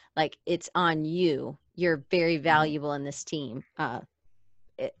responsible. Like it's on you. You're very valuable in this team.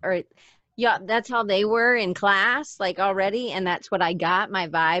 Yeah, that's how they were in class, like already. And that's what I got, my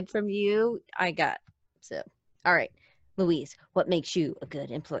vibe from you. So, all right. Louise, what makes you a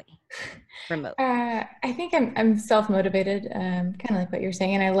good employee? Remote. I think I'm self-motivated, kind of like what you're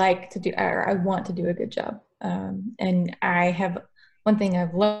saying, and I like to do, or I want to do a good job. And one thing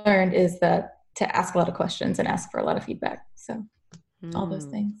I've learned is that to ask a lot of questions and ask for a lot of feedback. So all those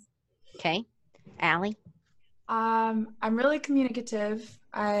things. Okay. Allie? I'm really communicative.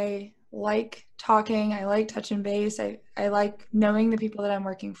 I like talking. I like touching base. I like knowing the people that I'm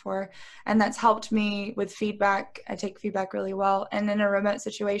working for, and that's helped me with feedback. I take feedback really well. And in a remote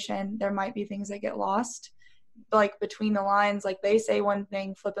situation, there might be things that get lost, like between the lines, like they say one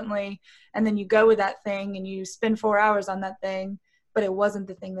thing flippantly, and then you go with that thing and you spend 4 hours on that thing, but it wasn't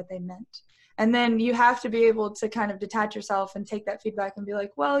the thing that they meant. And then you have to be able to kind of detach yourself and take that feedback and be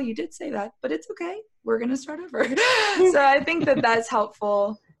like, well, you did say that, but it's okay. We're going to start over. So I think that that's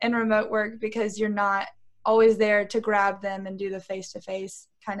helpful in remote work, because you're not always there to grab them and do the face-to-face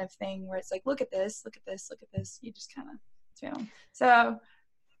kind of thing where it's like, look at this, look at this, look at this. You just kind of, So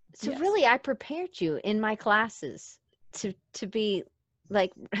So yes. really, I prepared you in my classes to be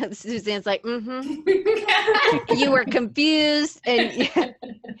like, Suzanne's like, you were confused and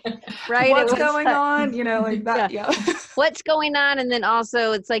right. What's going on? You know, like that. Yeah. What's going on? And then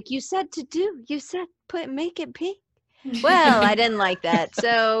also it's like, you said make it pink. Well, I didn't like that.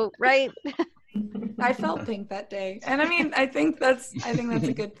 So, right. I felt pink that day. And I mean, I think that's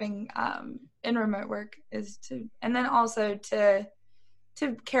a good thing in remote work, is and then also to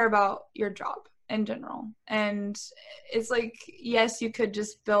care about your job in general. And it's like, yes, you could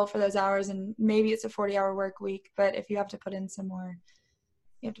just bill for those hours and maybe it's a 40-hour work week, but if you have to put in some more,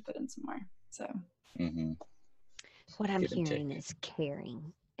 you have to put in some more. So what I'm hearing is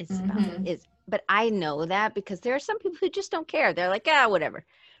caring. But I know that because there are some people who just don't care. They're like, whatever.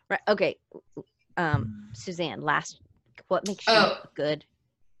 Right. Okay. Suzanne, what makes you a good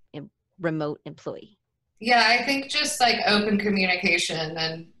remote employee? Yeah, I think just like open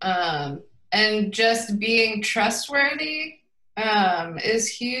communication and just being trustworthy is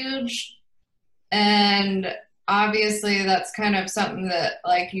huge. And obviously that's kind of something that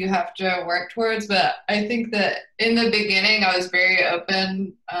like you have to work towards. But I think that in the beginning I was very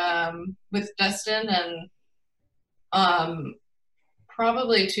open with Dustin, and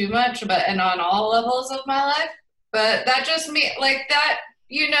probably too much, and on all levels of my life. But that just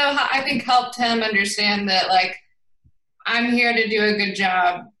I think helped him understand that like I'm here to do a good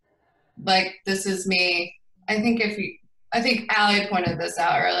job. Like this is me. I think Allie pointed this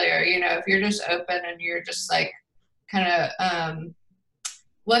out earlier, if you're just open and you're just like kind of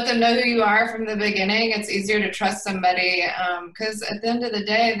let them know who you are from the beginning, it's easier to trust somebody, because at the end of the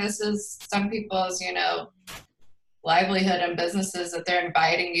day, this is some people's, livelihood and businesses that they're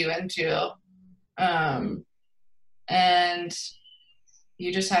inviting you into. And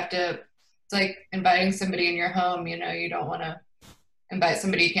you just have to, it's like inviting somebody in your home, you don't want to invite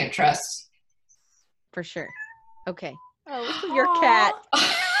somebody you can't trust. For sure. Okay. Oh, look at your cat.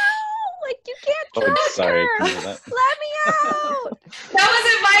 Like you can't trust sorry, her. can you do that? Let me out. That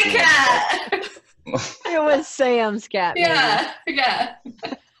wasn't my cat. It was Sam's cat. Yeah.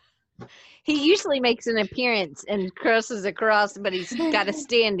 He usually makes an appearance and crosses across, but he's got a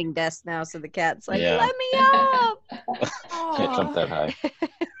standing desk now, so the cat's like, let me up. Can't jump that high.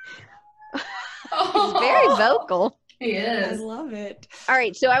 He's very vocal. He I is. love it. All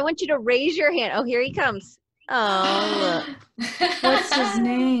right, so I want you to raise your hand. Oh, here he comes. Oh, look. What's his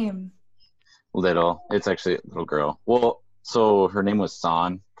name? Little. It's actually a little girl. Well, so her name was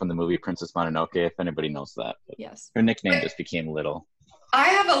San from the movie Princess Mononoke, if anybody knows that. But Yes. her nickname just became Little. I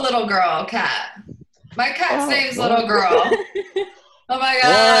have a little girl cat. My cat's Oh, name's what? Little Girl. Oh my What?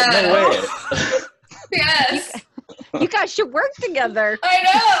 god. No way. Yes. You guys should work together. I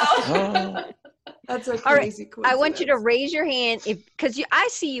know. Oh. That's a All right, crazy I want you to coincidence. raise your hand if because I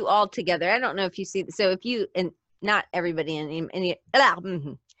see you all together. I don't know if you see. So if you and not everybody in any not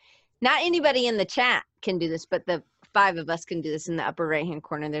anybody in the chat can do this, but the 5 of us can do this. In the upper right hand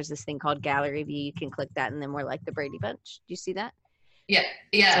corner, there's this thing called gallery view. You can click that, and then we're like the Brady Bunch. Do you see that? Yeah.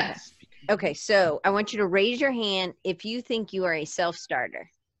 Yeah. Okay, so I want you to raise your hand if you think you are a self-starter.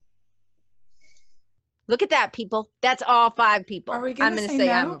 Look at that, people. That's all 5 people. Are we I'm gonna going to say say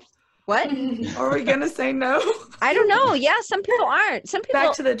no? I'm. What? Are we gonna say no? I don't know. Yeah, some people aren't. Some people.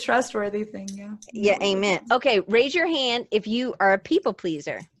 Back to the trustworthy thing. Yeah. Yeah, amen. Okay, raise your hand if you are a people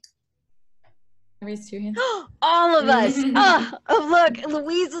pleaser. I raised 2 hands. All of us. Oh, look,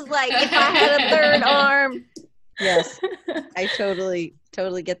 Louise is like, if I had a third arm. Yes, I totally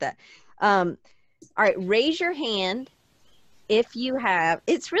get that. All right, raise your hand if you have.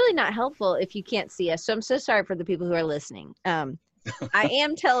 It's really not helpful if you can't see us. So I'm so sorry for the people who are listening. I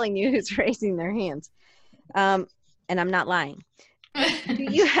am telling you who's raising their hands, and I'm not lying. Do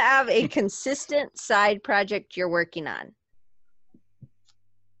you have a consistent side project you're working on?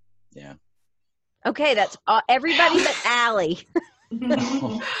 Yeah. Okay, that's everybody but Allie.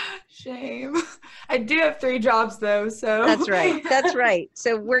 Shame. I do have 3 jobs though, so. That's right. That's right.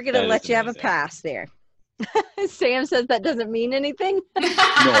 So we're going to That let is you have a amazing. pass there. Sam says that doesn't mean anything. No,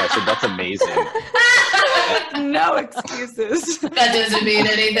 I said that's amazing. No excuses. That doesn't mean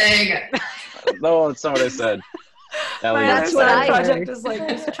anything. No, that's not what I said. Ellie, My That's other what side I project heard. is like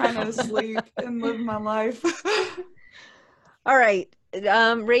just trying to sleep and live my life. All right.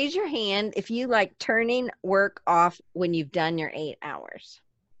 Raise your hand if you like turning work off when you've done your 8 hours.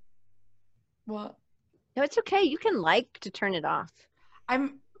 Well, No, it's okay. You can like to turn it off.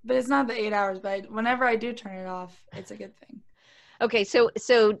 but it's not the 8 hours, but whenever I do turn it off, it's a good thing. Okay, so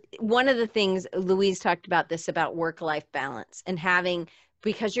one of the things Louise talked about this about work-life balance and having,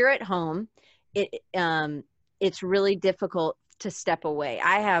 because you're at home, it's really difficult to step away.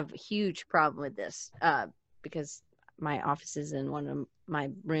 I have a huge problem with this because my office is in one of my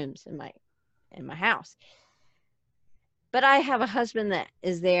rooms in my house. But I have a husband that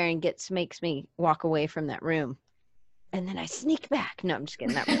is there and makes me walk away from that room. And then I sneak back. No, I'm just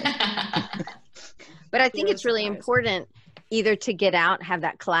kidding. Not really. But I think You're it's really surprised. important either to get out, have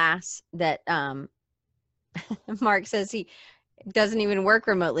that class that Mark says he doesn't even work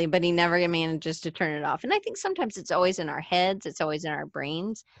remotely, but he never manages to turn it off. And I think sometimes it's always in our heads, it's always in our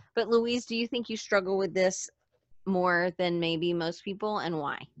brains. But Louise, do you think you struggle with this more than maybe most people, and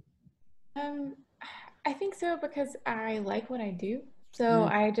why? I think so because I like what I do. So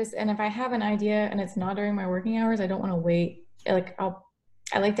and if I have an idea and it's not during my working hours, I don't want to wait. Like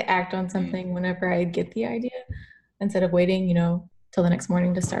I like to act on something whenever I get the idea instead of waiting, till the next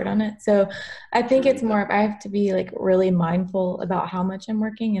morning to start on it. So I think it's more of I have to be like really mindful about how much I'm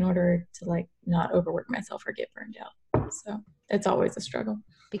working in order to like not overwork myself or get burned out. So it's always a struggle.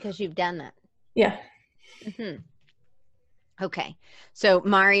 Because you've done that. Yeah. Okay. So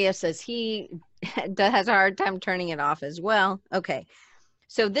Mario says he has a hard time turning it off as well. Okay.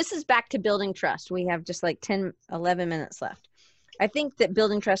 So this is back to building trust. We have just like 11 minutes left. I think that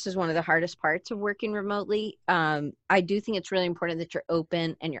building trust is one of the hardest parts of working remotely. I do think it's really important that you're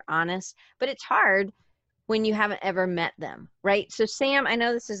open and you're honest, but it's hard when you haven't ever met them, right? So Sam, I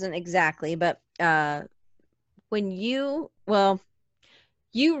know this isn't exactly, but you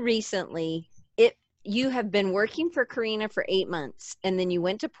recently, you have been working for Karina for 8 months, and then you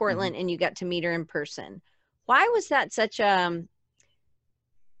went to Portland and you got to meet her in person. Why was that such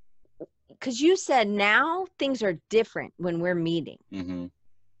because you said now things are different when we're meeting.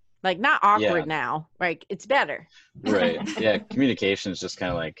 Like not awkward now, like it's better. Right. Yeah. Communication is just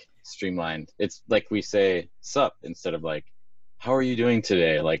kind of like streamlined. It's like we say sup instead of like, how are you doing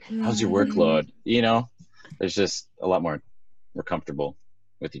today? Like, how's your workload? There's just a lot more, we're comfortable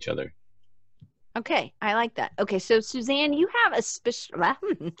with each other. Okay. I like that. Okay. So Suzanne, you have a special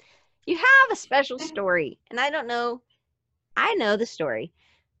story, and I don't know, I know the story,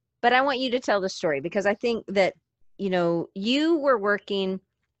 but I want you to tell the story because I think that, you were working,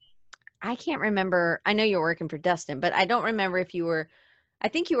 I can't remember. I know you were working for Dustin, but I don't remember if you were, I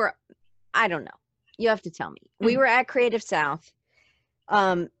think you were, I don't know. You have to tell me. We were at Creative South.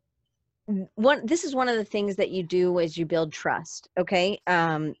 this is one of the things that you do as you build trust, okay?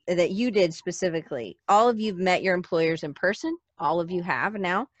 That you did specifically. All of you've met your employers in person. All of you have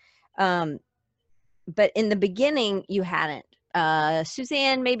now. But in the beginning, you hadn't.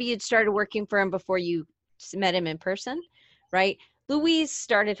 Suzanne, maybe you'd started working for him before you met him in person, right? Louise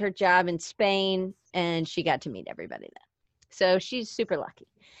started her job in Spain, and she got to meet everybody then. So she's super lucky.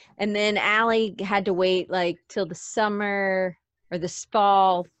 And then Allie had to wait like till the summer or the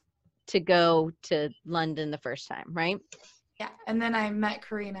fall to go to London the first time, right? Yeah, and then I met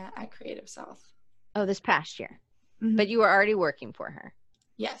Karina at Creative South. Oh, this past year. Mhm. But you were already working for her.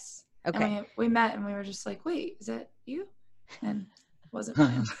 Yes. Okay. And we met and we were just like, wait, is that you? And it wasn't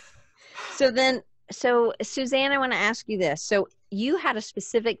mine. So Suzanne, I want to ask you this. So you had a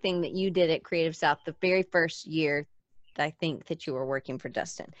specific thing that you did at Creative South the very first year, I think, that you were working for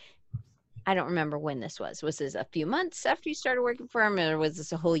Dustin. I don't remember when this was. Was this a few months after you started working for him, or was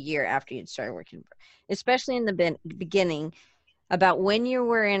this a whole year after you'd started working for him? Especially in the beginning, about when you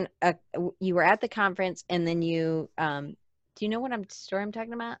were you were at the conference, and then you do you know what story I'm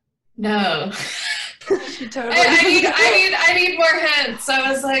talking about? No. She totally. I need more hints.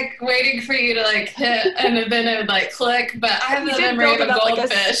 I was like waiting for you to like hit, and then it would like click. But I have the memory of a goldfish. Like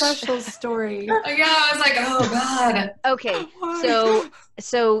a special story. Yeah, I was like, oh God. Okay,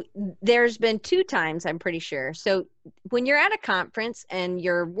 so there's been 2 times, I'm pretty sure. So when you're at a conference and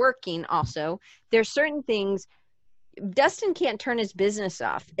you're working also, there's certain things. Dustin can't turn his business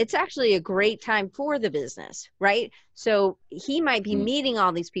off. It's actually a great time for the business, right? So he might be meeting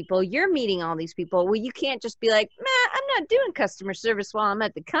all these people. You're meeting all these people. Well, you can't just be like, man, I'm not doing customer service while I'm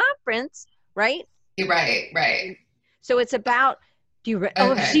at the conference, right? Right. So it's about, Okay.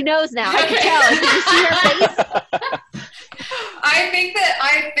 Oh, she knows now. I can tell. Can you see her face?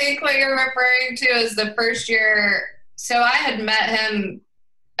 I think what you're referring to is the first year. So I had met him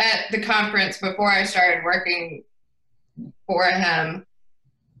at the conference before I started working for him.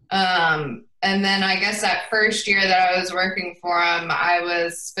 And then I guess that first year that I was working for him, I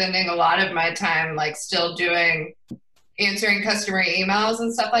was spending a lot of my time like still answering customer emails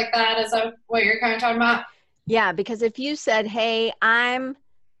and stuff like that. Is that what you're kind of talking about? Yeah, because if you said, hey, I'm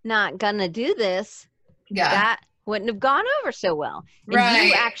not going to do this, that wouldn't have gone over so well. And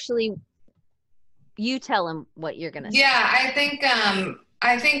Right. You tell him what you're going to say. Yeah, I think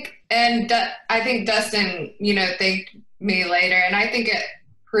Dustin, thanked me later, and I think it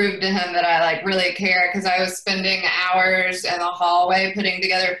proved to him that I like really care, because I was spending hours in the hallway putting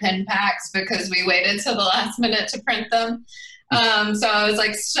together pin packs because we waited till the last minute to print them. So I was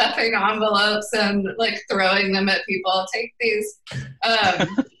like stuffing envelopes and like throwing them at people. Take these.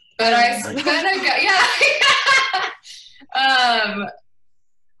 But I spent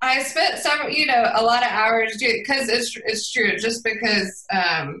I spent a lot of hours doing, because it's true. Just because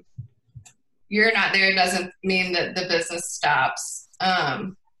you're not there doesn't mean that the business stops.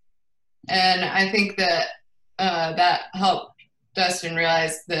 And I think that that helped Dustin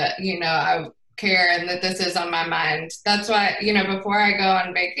realize that, I care and that this is on my mind. That's why, before I go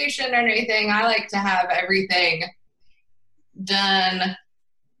on vacation or anything, I like to have everything done,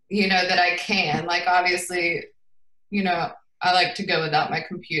 that I can. Like, obviously, I like to go without my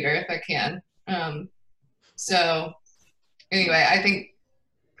computer if I can. So anyway, I think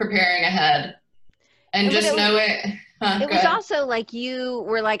preparing ahead and just know it. It was also like you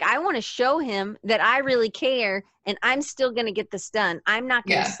were like, I want to show him that I really care, and I'm still going to get this done. I'm not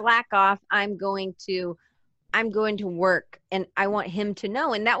going to slack off. I'm going to work, and I want him to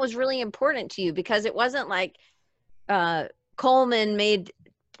know. And that was really important to you, because it wasn't like Coleman made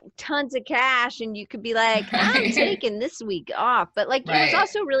tons of cash and you could be like, I'm taking this week off. But like, it was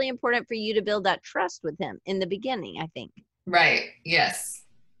also really important for you to build that trust with him in the beginning, I think. Right. Yes.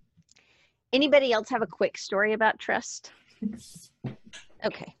 Anybody else have a quick story about trust?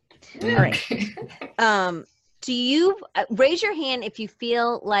 Okay. All right. Do you raise your hand if you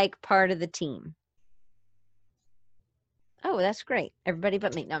feel like part of the team? Oh, that's great. Everybody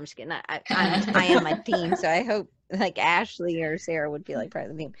but me. No, I'm just kidding. I am my team, so I hope like Ashley or Sarah would feel like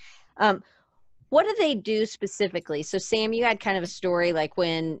part of the team. What do they do specifically? So Sam, you had kind of a story like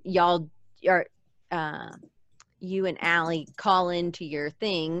when y'all are, you and Allie call into your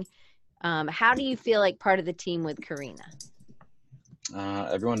thing. How do you feel like part of the team with Karina?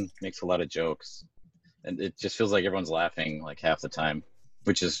 Everyone makes a lot of jokes, and it just feels like everyone's laughing like half the time,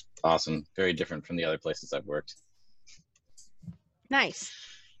 which is awesome. Very different from the other places I've worked. Nice.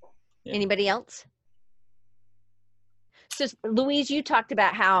 Yeah. Anybody else? So Louise, you talked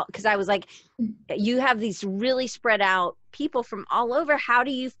about how, because I was like, you have these really spread out people from all over. How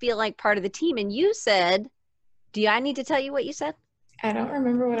do you feel like part of the team? And you said, I need to tell you what you said? I don't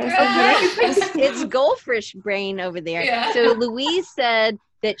remember what I Okay, said. it's goldfish brain over there. Yeah. So Louise said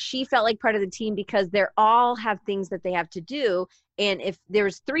that she felt like part of the team because they're all have things that they have to do. And if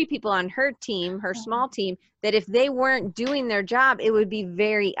there's 3 people on her team, her small team, that if they weren't doing their job, it would be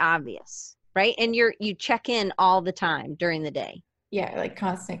very obvious, right? And you check in all the time during the day. Yeah, like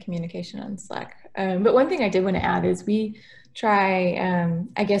constant communication on Slack. But one thing I did want to add is we try,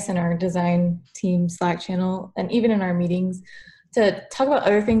 I guess, in our design team Slack channel and even in our meetings to talk about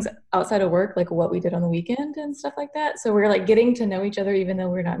other things outside of work, like what we did on the weekend and stuff like that. So we're like getting to know each other even though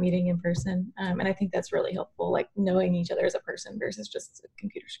we're not meeting in person. And I think that's really helpful, like knowing each other as a person versus just a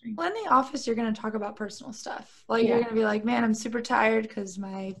computer screen. Well, in the office, you're going to talk about personal stuff. Like, you're going to be like, man, I'm super tired because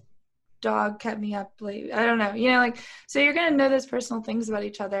my dog kept me up late. I don't know. Like, so you're going to know those personal things about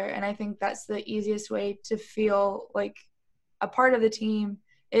each other. And I think that's the easiest way to feel like a part of the team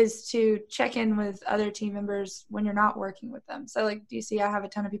is to check in with other team members when you're not working with them. So like, do you see, I have a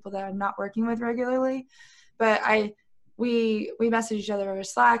ton of people that I'm not working with regularly, but we message each other over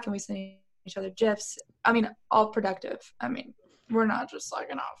Slack and we send each other GIFs. I mean, all productive. I mean, we're not just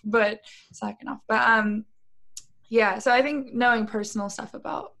slacking off. But yeah, so I think knowing personal stuff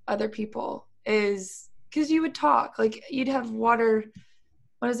about other people is, because you would talk, like you'd have water,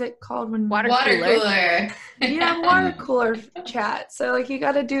 what is it called when Water cooler. you have water cooler chat. So like you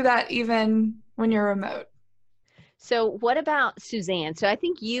got to do that even when you're remote. So what about Suzanne? So I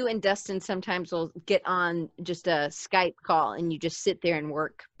think you and Dustin sometimes will get on just a Skype call and you just sit there and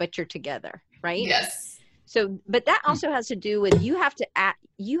work, but you're together, right? Yes. So, but that also has to do with you had to ask,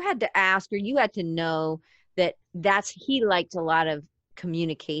 or you had to know that he liked a lot of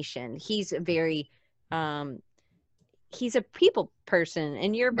communication. He's a very, he's a people person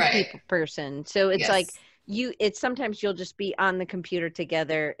and you're a people person. So it's like it's sometimes you'll just be on the computer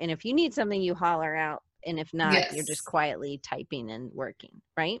together. And if you need something, you holler out. And if not, you're just quietly typing and working,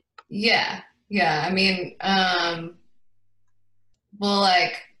 right? Yeah. Yeah. I mean, well,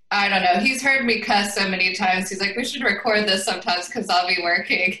 like, I don't know. He's heard me cuss so many times. He's like, we should record this sometimes because I'll be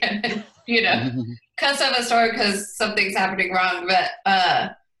working and, cuss up a storm because something's happening wrong. But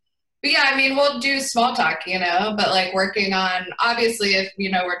yeah, I mean, we'll do small talk, but like working on, obviously if,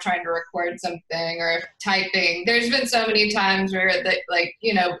 we're trying to record something or typing, there's been so many times where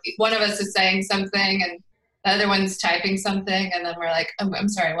one of us is saying something and the other one's typing something. And then we're like, oh, I'm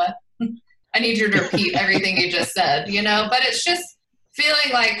sorry, what? I need you to repeat everything you just said, but it's just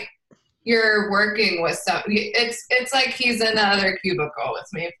feeling like you're working with it's like he's in the other cubicle with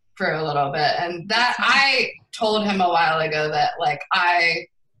me for a little bit. And that I told him a while ago that like, I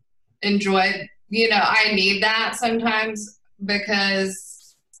enjoyed, I need that sometimes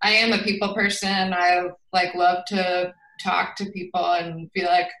because I am a people person. I like love to talk to people and feel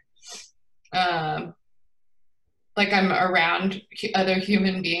like I'm around other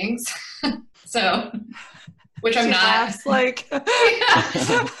human beings. So, which I'm not. Laughs like,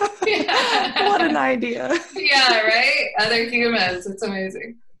 yeah. What an idea. Yeah, right? Other humans. It's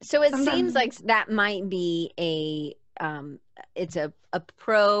amazing. So it seems like that might be it's a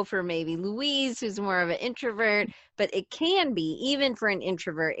pro for maybe Louise, who's more of an introvert, but it can be, even for an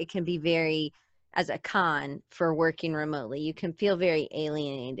introvert, it can be very, as a con for working remotely, you can feel very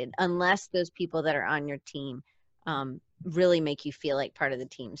alienated unless those people that are on your team really make you feel like part of the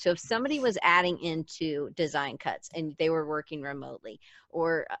team. So if somebody was adding into Design Cuts and they were working remotely,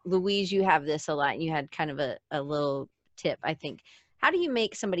 or Louise, you have this a lot, and you had kind of a little tip, I think. How do you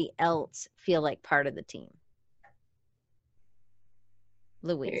make somebody else feel like part of the team?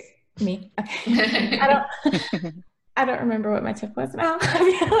 Louise. Me. Okay. I don't remember what my tip was now.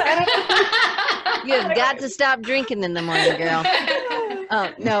 You have got to stop drinking in the morning, girl.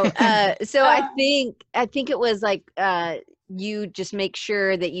 Oh no. So I think it was like you just make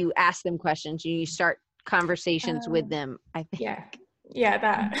sure that you ask them questions. You start conversations with them. I think. Yeah.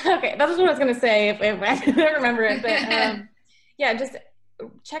 That. Okay, that's what I was gonna say if I didn't remember it. But yeah, just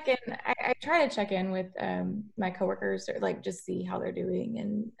check in. I try to check in with my coworkers, or like just see how they're doing,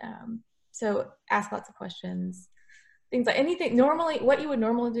 and so ask lots of questions. Things like anything normally, what you would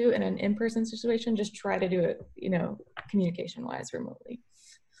normally do in an in-person situation, just try to do it, communication-wise remotely.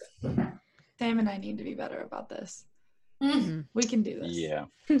 Sam and I need to be better about this. Mm-hmm. We can do this. Yeah.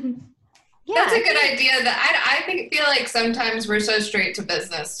 That's a good idea. That I feel like sometimes we're so straight to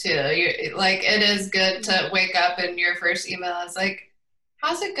business too. Like it is good to wake up and your first email is like,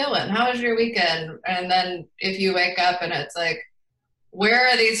 how's it going? How was your weekend? And then if you wake up and it's like, where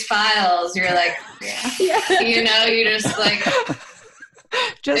are these files? You're like, you just like,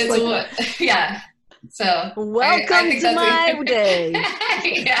 just like yeah. So Welcome think to that's my day.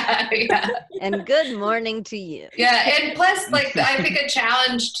 yeah. And good morning to you. Yeah, and plus, like, I think a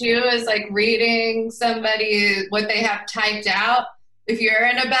challenge too is like reading somebody what they have typed out. If you're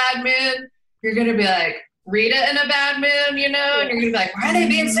in a bad mood, you're gonna be like, read it in a bad mood, you know, and you're gonna be like, why are they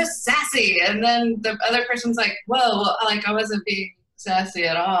being so sassy? And then the other person's like, whoa, like I wasn't being sassy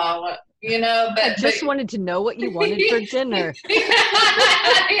at all, you know. I just wanted to know what you wanted for dinner.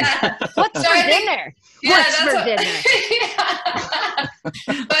 Yeah. What's So for I think- dinner? Yeah, What's that's for what- dinner? Yeah.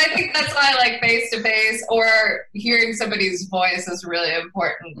 But I think that's why like face to face or hearing somebody's voice is really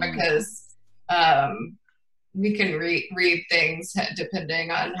important because we can read things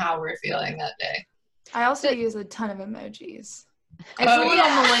depending on how we're feeling that day. I also use a ton of emojis. It's Oh, a little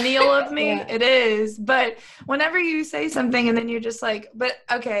yeah. millennial of me. Yeah. It is. But whenever you say something and then you're just like, but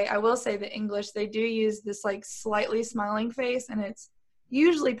okay, I will say the English, they do use this like slightly smiling face and it's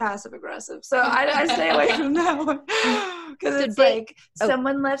usually passive aggressive. So I stay away from that one. Because So it's like oh.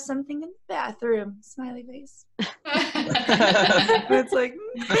 someone left something in the bathroom. Smiley face. It's like,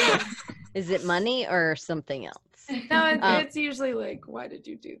 Is it money or something else? no, it's usually like, why did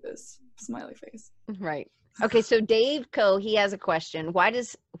you do this? Smiley face. Right. Okay, so Dave Coe, he has a question.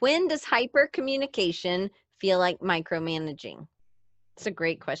 When does hyper communication feel like micromanaging? It's a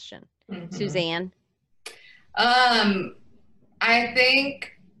great question. Mhm. Suzanne?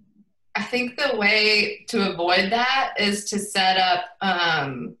 I think the way to avoid that is to set up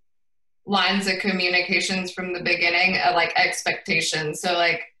lines of communications from the beginning, like expectations. So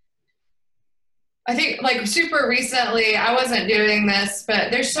like, I think like super recently, I wasn't doing this,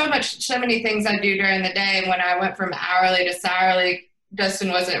 but there's so many things I do during the day. And when I went from hourly to hourly, Dustin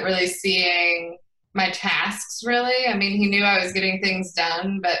wasn't really seeing my tasks really. I mean, he knew I was getting things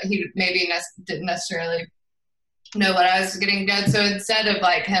done, but he maybe didn't necessarily know what I was getting done. So instead of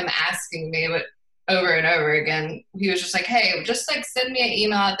like him asking me over and over again, he was just like, hey, just like send me an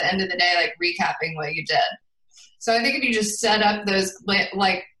email at the end of the day, like recapping what you did. So I think if you just set up those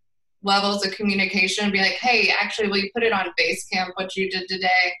like levels of communication and be like, hey, actually, will you put it on Basecamp what you did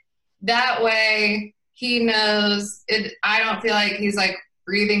today? That way he knows it. I don't feel like he's like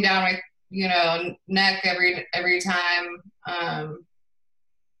breathing down my, neck every time.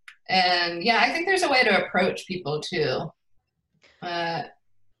 And yeah, I think there's a way to approach people too.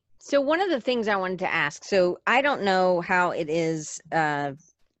 So one of the things I wanted to ask, so I don't know how it is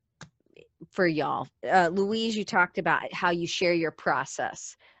for y'all. Louise, you talked about how you share your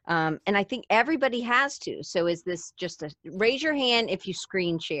process. And I think everybody has to. So is this just raise your hand if you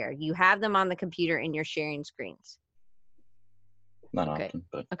screen share? You have them on the computer and you're sharing screens. Not Okay. often,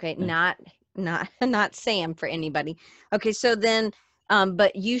 but Okay, yeah. not Sam for anybody. Okay, so then,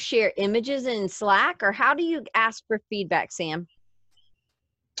 but you share images in Slack, or how do you ask for feedback, Sam?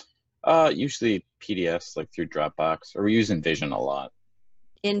 Usually PDFs like through Dropbox, or we use InVision a lot.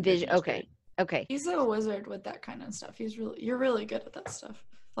 InVision. is Okay. great. Okay. He's a wizard with that kind of stuff. You're really good at that stuff.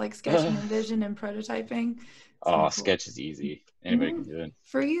 Like sketching and vision and prototyping. It's Oh, really cool. Sketch is easy. Anybody can do it.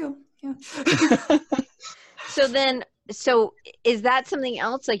 For you. Yeah. So is that something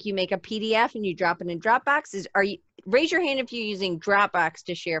else? Like you make a PDF and you drop it in Dropbox? Raise your hand if you're using Dropbox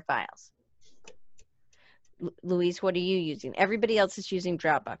to share files. Louise, what are you using? Everybody else is using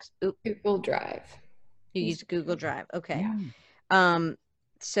Dropbox. Oop, Google Drive. you use Google Drive. Okay. Yeah.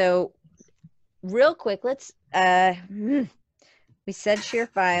 So real quick, let's, we said share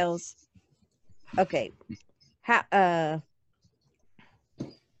files. Okay.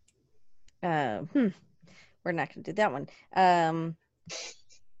 We're not going to do that one. I'm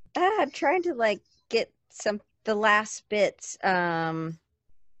trying to like get the last bits. All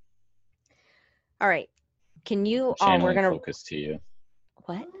right. Can you all, we're Channeling going to, focus to you.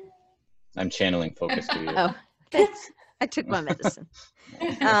 what? I'm channeling focus to you. Oh, thanks. I took my medicine.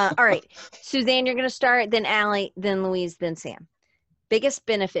 All right. Suzanne, you're going to start, then Allie, then Louise, then Sam. Biggest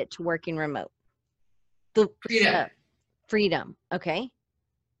benefit to working remote? Freedom. Freedom. Okay.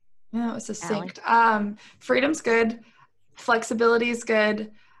 Yeah, it was succinct. Freedom's good. Flexibility is good.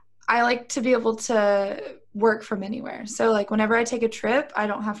 I like to be able to work from anywhere. So like whenever I take a trip, I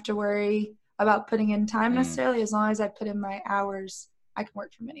don't have to worry about putting in time necessarily. As long as I put in my hours, I can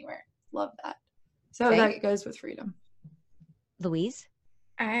work from anywhere. Love that. So Okay. that goes with freedom. Louise?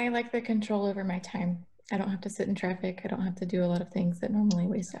 I like the control over my time. I don't have to sit in traffic. I don't have to do a lot of things that normally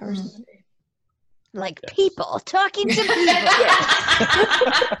waste hours in the day. Like Yes. people, talking to people.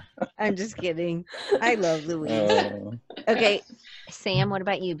 I'm just kidding. I love Louise. Okay. Sam, what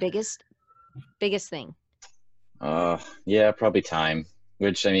about you? Biggest thing? Yeah, probably time,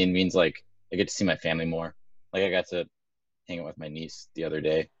 which I mean means like I get to see my family more. Like I got to hang out with my niece the other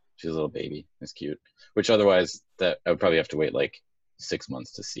day. She's a little baby. It's cute. Which otherwise that I would probably have to wait like 6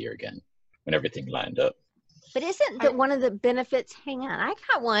 months to see her again when everything lined up. But isn't that one of the benefits? Hang on, I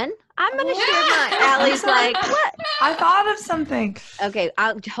got one. I'm going to share my. Allie's like, what? I thought of something. Okay,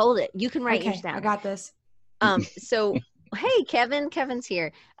 I'll hold it. You can write yours down. I got this. So, hey, Kevin's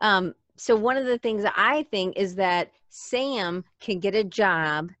here. So one of the things that I think is that Sam can get a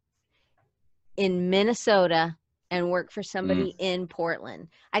job in Minnesota and work for somebody in Portland.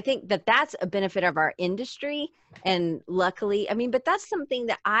 I think that that's a benefit of our industry. And luckily, I mean, but that's something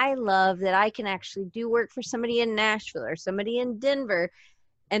that I love, that I can actually do work for somebody in Nashville or somebody in Denver.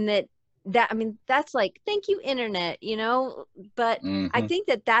 And I mean, that's like, thank you, internet, you know, but I think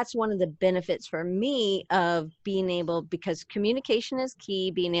that that's one of the benefits for me of being able, because communication is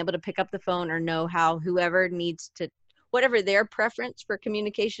key, being able to pick up the phone or know how whoever needs to, whatever their preference for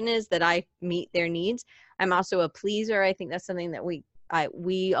communication is, that I meet their needs. I'm also a pleaser. I think that's something that we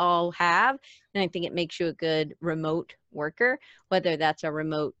all have. And I think it makes you a good remote worker, whether that's a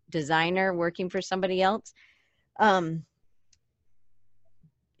remote designer working for somebody else.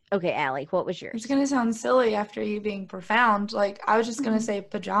 Okay, Allie, what was yours? It's going to sound silly after you being profound. Like, I was just going to say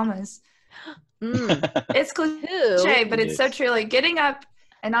pajamas. It's cliche, but it's so true. Like, getting up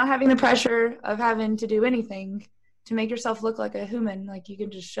and not having the pressure of having to do anything to make yourself look like a human. Like, you can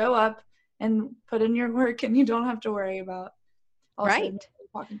just show up and put in your work, and you don't have to worry about talking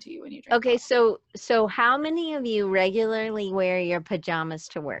to you when you drink. Okay, so how many of you regularly wear your pajamas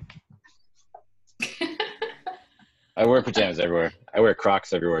to work? I wear pajamas everywhere. I wear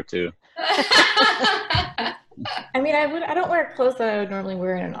Crocs everywhere too. I mean, I don't wear clothes that I would normally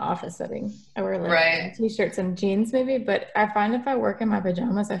wear in an office setting. I wear like t-shirts and jeans maybe, but I find if I work in my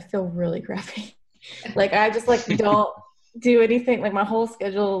pajamas, I feel really crappy. Like, I just like don't do anything. Like, my whole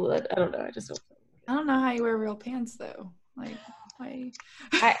schedule, I don't know. I don't know how you wear real pants though. Like,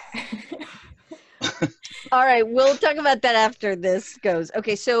 All right, we'll talk about that after this goes.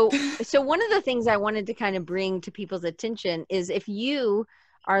 Okay, so one of the things I wanted to kind of bring to people's attention is, if you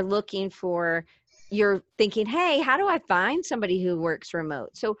are looking for, you're thinking, hey, how do I find somebody who works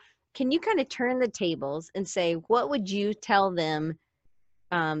remote? So can you kind of turn the tables and say, what would you tell them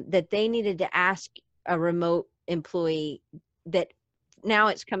that they needed to ask a remote employee, that now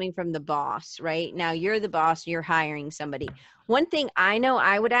it's coming from the boss, right? Now you're the boss, you're hiring somebody. One thing I know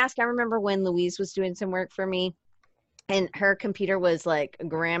I would ask, I remember when Louise was doing some work for me and her computer was like a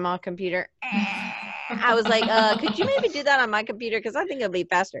grandma computer. I was like, could you maybe do that on my computer? Because I think it'll be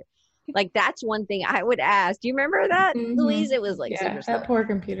faster. Like, that's one thing I would ask. Do you remember that, Louise? It was like super slow. That poor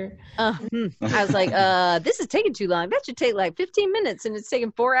computer. I was like, this is taking too long. That should take like 15 minutes, and it's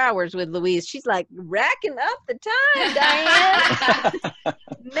taking 4 hours with Louise. She's like racking up the time, Diane.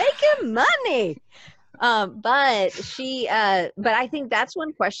 Making money. But I think that's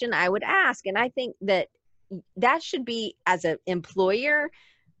one question I would ask. And I think that should be, as an employer,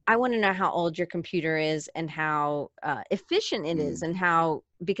 I want to know how old your computer is and how efficient it is, and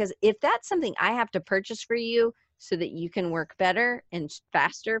because if that's something I have to purchase for you so that you can work better and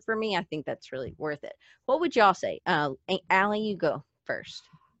faster for me, I think that's really worth it. What would y'all say? Allie, you go first.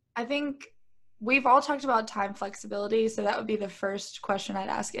 I think we've all talked about time flexibility. So that would be the first question I'd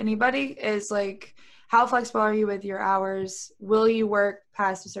ask anybody, is like, how flexible are you with your hours? Will you work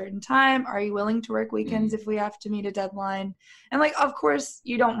past a certain time? Are you willing to work weekends if we have to meet a deadline? And like, of course,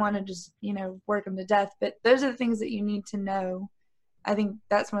 you don't want to just, work them to death, but those are the things that you need to know. I think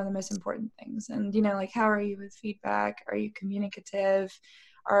that's one of the most important things. And, like, how are you with feedback? Are you communicative?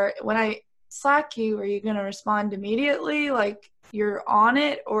 Or when I Slack you, are you going to respond immediately? Like, you're on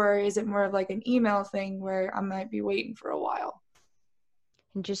it? Or is it more of like an email thing where I might be waiting for a while?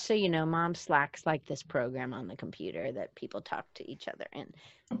 And just so you know, Mom Slack's like this program on the computer that people talk to each other in.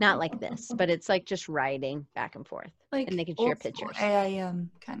 Not like this, but it's like just writing back and forth. Like, and they can share pictures.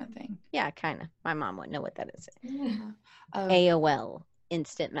 AIM kind of thing. Yeah, kind of. My mom wouldn't know what that is. Yeah. AOL,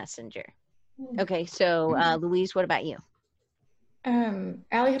 Instant Messenger. Okay, so Louise, what about you?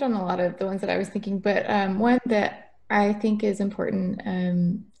 Allie hit on a lot of the ones that I was thinking, but one that I think is important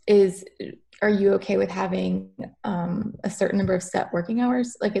is, are you okay with having a certain number of set working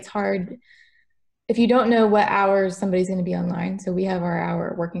hours? Like, it's hard if you don't know what hours somebody's going to be online. So we have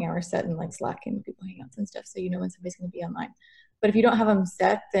our working hours set in like Slack and Google Hangouts and stuff, so you know when somebody's going to be online. But if you don't have them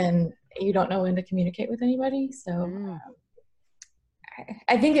set, then you don't know when to communicate with anybody. So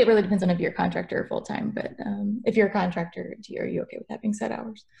I think it really depends on if you're a contractor or full-time. But if you're a contractor, are you okay with having set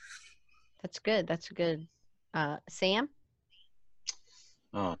hours? That's good. That's good. Sam?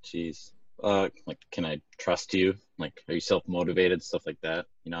 Oh, geez. Like, can I trust you? Like, are you self-motivated? Stuff like that,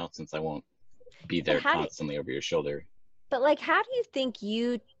 since I won't be there constantly over your shoulder. But like, how do you think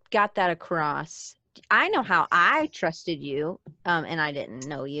you got that across. I know how I trusted you, and I didn't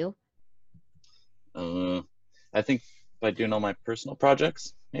know you. I think by doing all my personal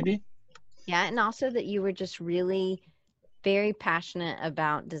projects, maybe. Yeah, and also that you were just really very passionate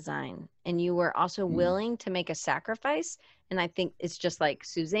about design, and you were also willing to make a sacrifice. And I think it's just like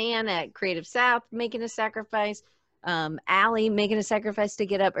Suzanne at Creative South making a sacrifice, Allie making a sacrifice to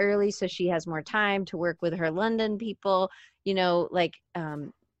get up early so she has more time to work with her London people, you know, like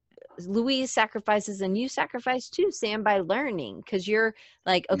Louise sacrifices, and you sacrifice too, Sam, by learning, because you're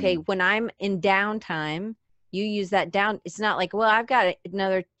like, okay, when I'm in downtime, you use that down. It's not like, well, I've got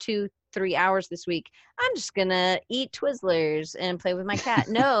another 2-3 hours this week, I'm just gonna eat Twizzlers and play with my cat.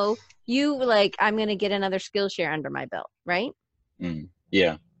 No, you like, I'm gonna get another Skillshare under my belt, right?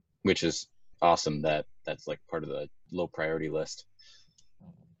 Yeah, which is awesome. That's like part of the low priority list.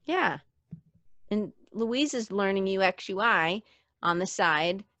 Yeah, and Louise is learning UX UI on the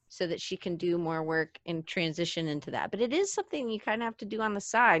side so that she can do more work and transition into that. But it is something you kind of have to do on the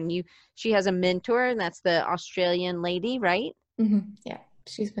side. And she has a mentor, and that's the Australian lady, right? Yeah,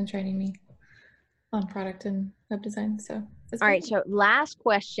 she's been training me on product and web design. So all right. So last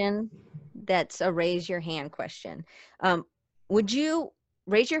question, that's a raise your hand question. Would you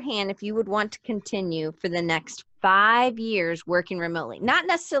raise your hand if you would want to continue for the next 5 years working remotely? Not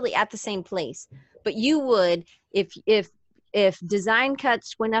necessarily at the same place, but you would, if Design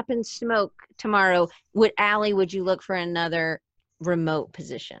Cuts went up in smoke tomorrow, Allie, would you look for another remote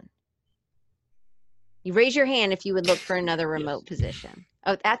position? You raise your hand if you would look for another remote position.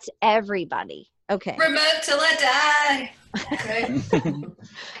 Oh, that's everybody. Okay. Remote till I die. Right?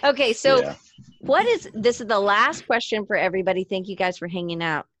 Okay, so this is the last question for everybody. Thank you guys for hanging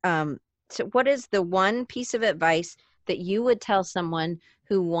out. So what is the one piece of advice that you would tell someone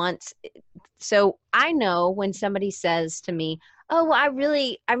who wants, so I know when somebody says to me, oh, well, I'm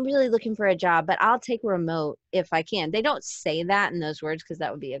really looking for a job, but I'll take remote if I can. They don't say that in those words because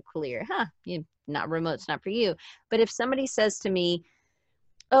that would be a clear, not remote's not for you. But if somebody says to me,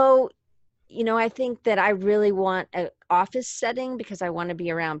 oh, I think that I really want an office setting because I want to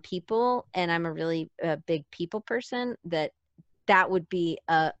be around people and I'm a really big people person, that would be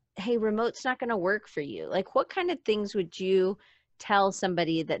hey, remote's not going to work for you. Like, what kind of things would you tell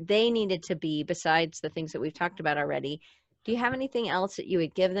somebody that they needed to be besides the things that we've talked about already? Do you have anything else that you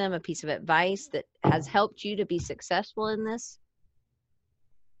would give them, a piece of advice that has helped you to be successful in this?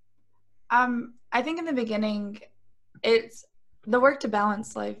 I think in the beginning, it's the work to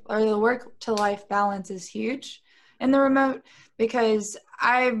balance life, or the work to life balance is huge in the remote, because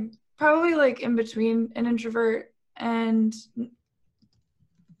I'm probably like in between an introvert and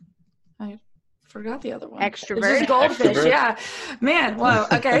I forgot the other one. Extrovert. Goldfish. Extrovert. Yeah, man. Wow.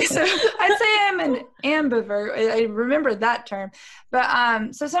 Okay, so I'd say I'm an ambivert. I remember that term,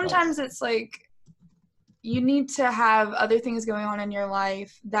 but so sometimes it's like you need to have other things going on in your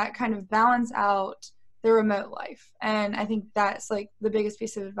life that kind of balance out the remote life. And I think that's like the biggest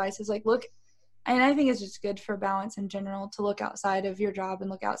piece of advice is like, look, and I think it's just good for balance in general to look outside of your job and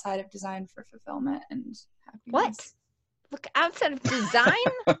look outside of design for fulfillment and happiness. What? Look outside of design?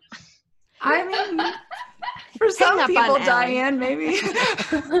 I mean, for some people, Diane, maybe.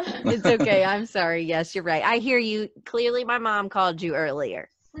 It's okay. I'm sorry. Yes, you're right. I hear you. Clearly, my mom called you earlier.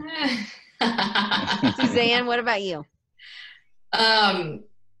 Suzanne, what about you? I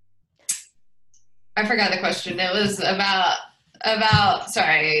forgot the question. It was about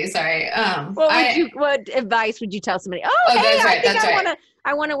sorry. What advice would you tell somebody? Oh, hey, that's right.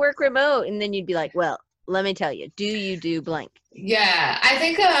 I want to work remote. And then you'd be like, well, let me tell you, do you do blank? Yeah, I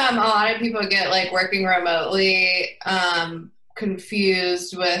think a lot of people get like working remotely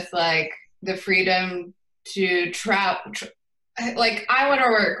confused with like the freedom to travel. Like, I want to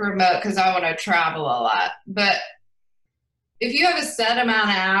work remote because I want to travel a lot. But if you have a set amount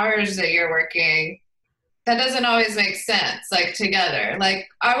of hours that you're working, that doesn't always make sense, like, together. Like,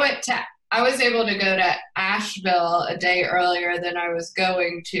 I was able to go to Asheville a day earlier than I was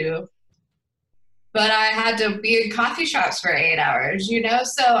going to, but I had to be in coffee shops for 8 hours,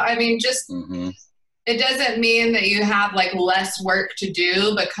 So, I mean, just, it doesn't mean that you have, like, less work to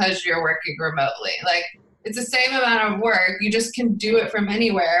do because you're working remotely. Like, it's the same amount of work. You just can do it from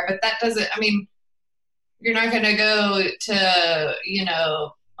anywhere, but that doesn't, I mean, you're not going to go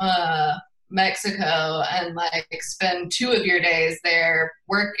to, Mexico and like spend 2 of your days there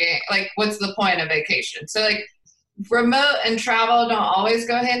working. Like, what's the point of vacation? So like, remote and travel don't always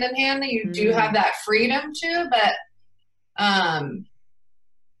go hand in hand. You do have that freedom too, but I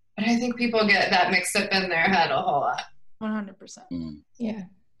think people get that mixed up in their head a whole lot. 100%. Yeah,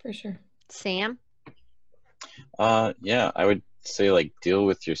 for sure. Sam? Yeah, I would say like deal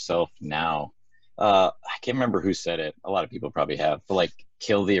with yourself now. I can't remember who said it. A lot of people probably have, but like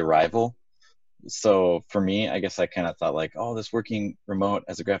kill the arrival. So for me, I guess I kind of thought like, oh, this working remote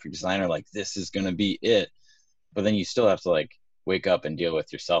as a graphic designer, like this is going to be it. But then you still have to like wake up and deal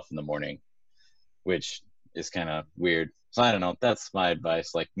with yourself in the morning, which is kind of weird. So I don't know. That's my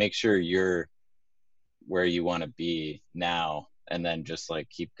advice. Like make sure you're where you want to be now, and then just like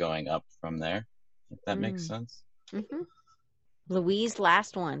keep going up from there. If that makes sense. Mm-hmm. Louise,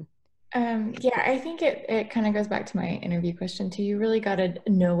 last one. Yeah, I think it kind of goes back to my interview question too. You really got to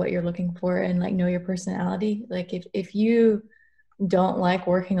know what you're looking for and like know your personality. Like if you don't like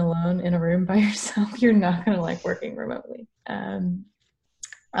working alone in a room by yourself, you're not going to like working remotely.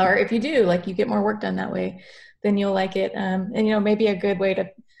 Or if you do, like you get more work done that way, then you'll like it. And you know, maybe a good way to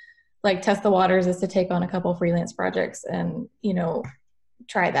like test the waters is to take on a couple freelance projects and, you know,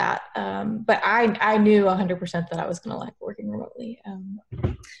 try that. But I knew 100% that I was going to like working remotely. And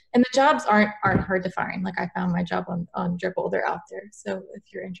the jobs aren't hard to find. Like I found my job on Dribble. They're out there. So if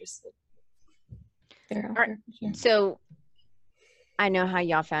you're interested, they're out there. Sure. So I know how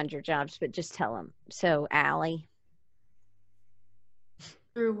y'all found your jobs, but just tell them. So Allie.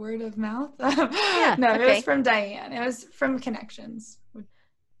 Through word of mouth? Yeah, no, okay. It was from Diane. It was from connections.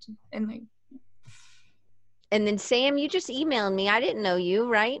 And like, and then Sam, you just emailed me. I didn't know you,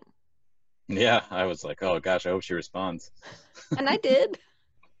 right? Yeah, I was like, oh gosh, I hope she responds. And I did.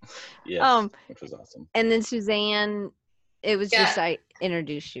 Yes, which was awesome. And then Suzanne, it was just I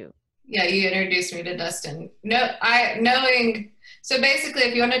introduced you. Yeah, you introduced me to Dustin. So basically,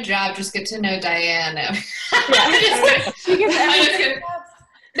 if you want a job, just get to know Diane. I'm just kidding.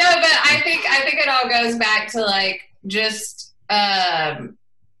 No, but I think it all goes back to like just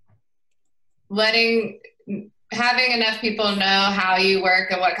having enough people know how you work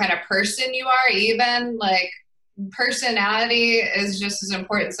and what kind of person you are. Even like personality is just as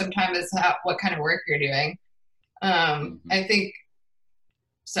important sometimes as what kind of work you're doing. I think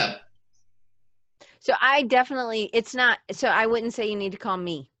so. So I definitely, it's not, so I wouldn't say you need to call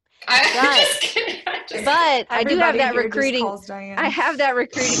me. Just kidding. But I do have that recruiting. I have that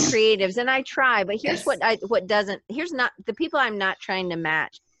recruiting creatives, and I try. But here's what doesn't. Here's not the people I'm not trying to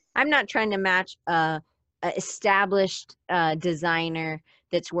match. I'm not trying to match a established designer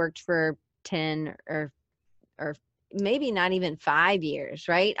that's worked for 10 or maybe not even 5 years.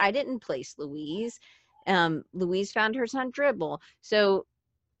 Right? I didn't place Louise. Louise found hers on Dribble. So,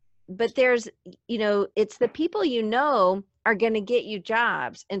 but there's, you know, it's the people you know are going to get you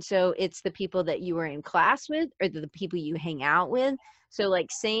jobs. And so it's the people that you were in class with or the people you hang out with. So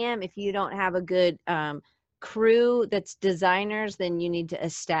like Sam, if you don't have a good crew that's designers, then you need to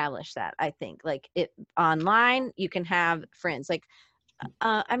establish that. I think like it online, you can have friends like,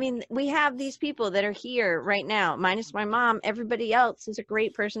 I mean, we have these people that are here right now, minus my mom. Everybody else is a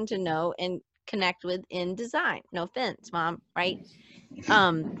great person to know and connect with in design. No offense, Mom, right?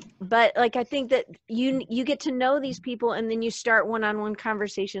 But like I think that you get to know these people and then you start one-on-one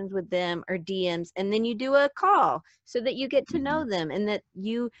conversations with them or DMs, and then you do a call so that you get to know them, and that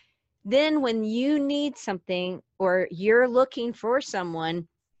you then when you need something or you're looking for someone,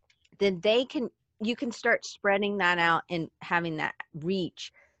 then you can start spreading that out and having that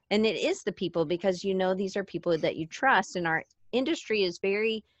reach. And it is the people, because you know these are people that you trust, and our industry is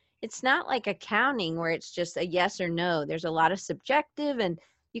very, it's not like accounting where it's just a yes or no. There's a lot of subjective, and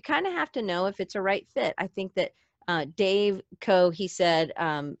you kind of have to know if it's a right fit. I think that Dave Coe, he said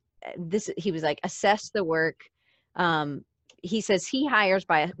he was like, assess the work. He says he hires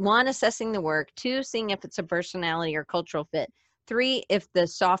by 1, assessing the work, 2, seeing if it's a personality or cultural fit, 3, if the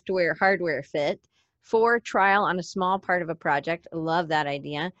software hardware fit, 4, trial on a small part of a project. I love that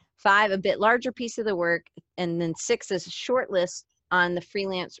idea. 5, a bit larger piece of the work, and then 6 is a short list on the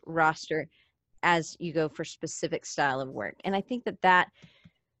freelance roster as you go for specific style of work. And I think that,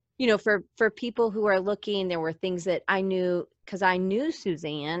 you know, for people who are looking, there were things that I knew, because I knew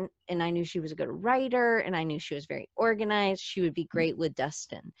Suzanne and I knew she was a good writer and I knew she was very organized. She would be great with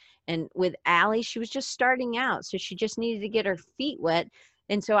Dustin. And with Allie, she was just starting out. So she just needed to get her feet wet.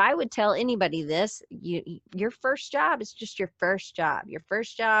 And so I would tell anybody this, your first job is just your first job. Your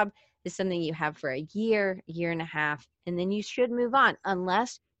first job is something you have for a year and a half, and then you should move on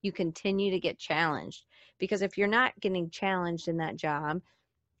unless you continue to get challenged. Because if you're not getting challenged in that job,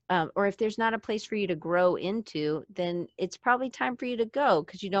 or if there's not a place for you to grow into, then it's probably time for you to go,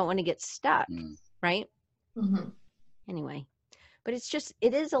 because you don't want to get stuck, right? Mm-hmm. Anyway, but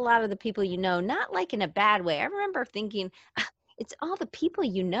it is a lot of the people you know, not like in a bad way. I remember thinking, it's all the people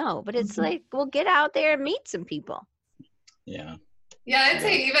you know, but it's like, well, get out there and meet some people. Yeah. Yeah, I'd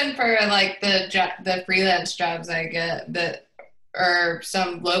say even for like the freelance jobs I get, that or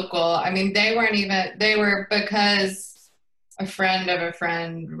some local. I mean, they were because a friend of a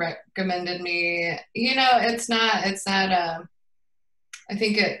friend recommended me. It's not, I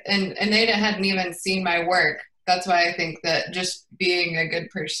think and they hadn't even seen my work. That's why I think that just being a good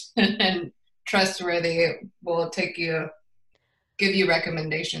person and trustworthy will give you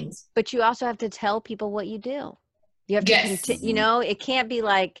recommendations. But you also have to tell people what you do. You have Yes. to, it can't be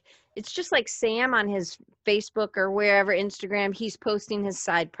like, it's just like Sam on his Facebook or wherever, Instagram, he's posting his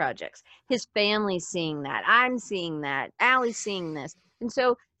side projects. His family's seeing that. I'm seeing that. Allie's seeing this. And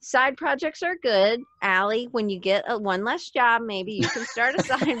so side projects are good. Allie, when you get one less job, maybe you can start a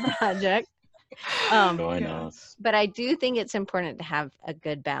side project. Join us. But I do think it's important to have a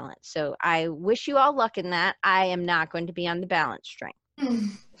good balance. So I wish you all luck in that. I am not going to be on the balance string.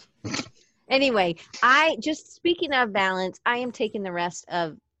 Anyway, speaking of balance, I am taking the rest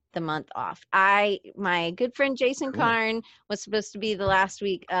of the month off. My good friend Jason Karn was supposed to be the last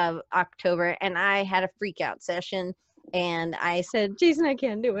week of October, and I had a freak out session, and I said, Jason, I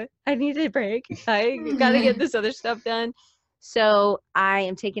can't do it. I need a break. I got to get this other stuff done. So I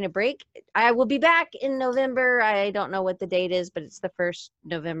am taking a break. I will be back in November. I don't know what the date is, but it's the 1st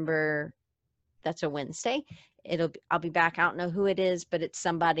November. That's a Wednesday. I'll be back. I don't know who it is, but it's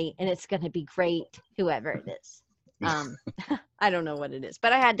somebody, and it's going to be great, whoever it is. I don't know what it is,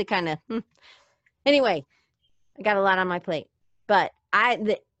 but I had to kind of, anyway, I got a lot on my plate, but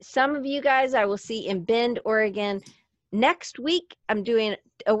some of you guys I will see in Bend, Oregon. Next week, I'm doing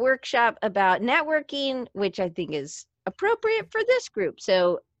a workshop about networking, which I think is appropriate for this group.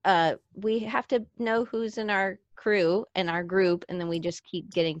 So we have to know who's in our crew and our group, and then we just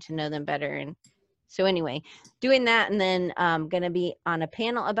keep getting to know them better. And so anyway, doing that, and then I'm going to be on a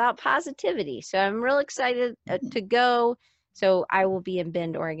panel about positivity. So I'm real excited to go. So I will be in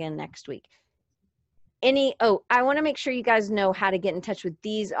Bend, Oregon next week. I want to make sure you guys know how to get in touch with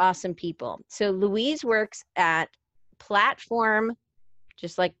these awesome people. So Louise works at platform,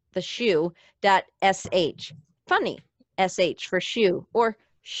 just like the shoe, .sh. Funny, SH for shoe, or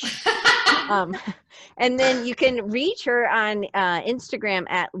and then you can reach her on Instagram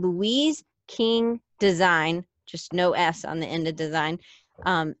at Louise King Design, just no S on the end of design.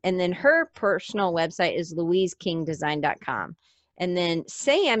 And then her personal website is louisekingdesign.com. And then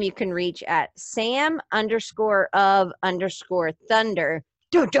Sam, you can reach at Sam_of_thunder.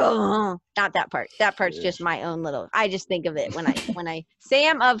 Not that part. That part's just my own little, I just think of it when I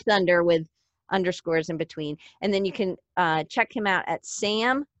Sam of Thunder with underscores in between. And then you can check him out at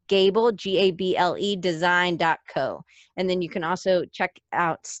Sam Gable, Gable design.co. And then you can also check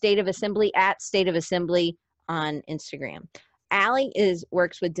out State of Assembly at State of Assembly on Instagram. Allie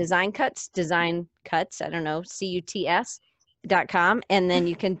works with Design Cuts, I don't know, CUTS.com. And then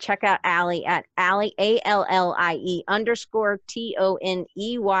you can check out Allie at Allie, ALLIE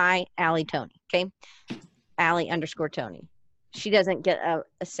 _TONEY, Allie Tony. Okay. Allie _Tony. She doesn't get a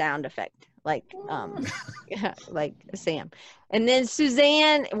sound effect like Sam. And then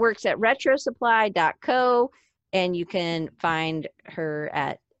Suzanne works at retrosupply.co, and you can find her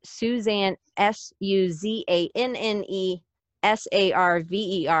at Suzanne, SUZANNE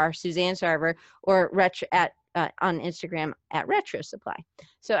SARVER, Suzanne Sarver, or on Instagram at Retro Supply.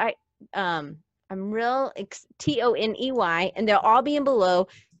 So I'm real TONEY, and they'll all be in below.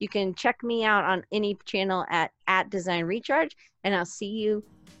 You can check me out on any channel at Design Recharge, and I'll see you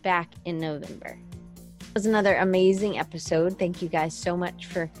back in November. It was another amazing episode. Thank you guys so much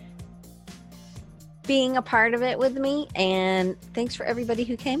for being a part of it with me, and thanks for everybody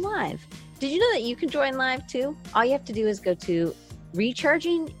who came live. Did you know that you can join live too? All you have to do is go to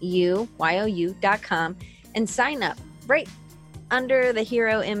rechargingyou.com and sign up. Right under the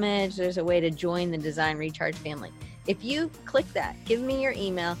hero image, there's a way to join the Design Recharge family. If you click that, give me your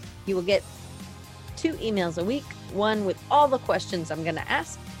email. You will get 2 emails a week, one with all the questions I'm going to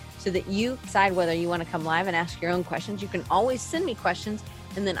ask, so that you decide whether you want to come live and ask your own questions. You can always send me questions,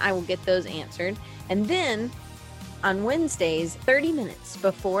 and then I will get those answered. And then on Wednesdays, 30 minutes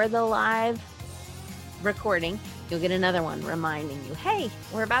before the live recording, you'll get another one reminding you, hey,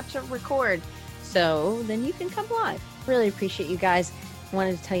 we're about to record. So then you can come live. Really appreciate you guys. I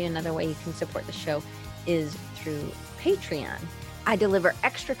wanted to tell you another way you can support the show is through Patreon. I deliver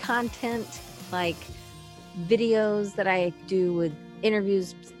extra content like videos that I do with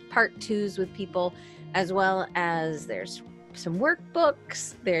interviews, part 2s with people, as well as there's some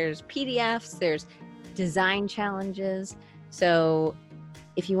workbooks, there's PDFs, there's design challenges. So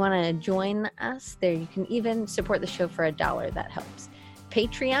if you want to join us there, you can even support the show for $1. That helps.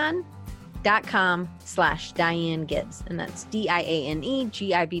 Patreon.com/Diane Gibbs, and that's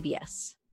DIANEGIBBS.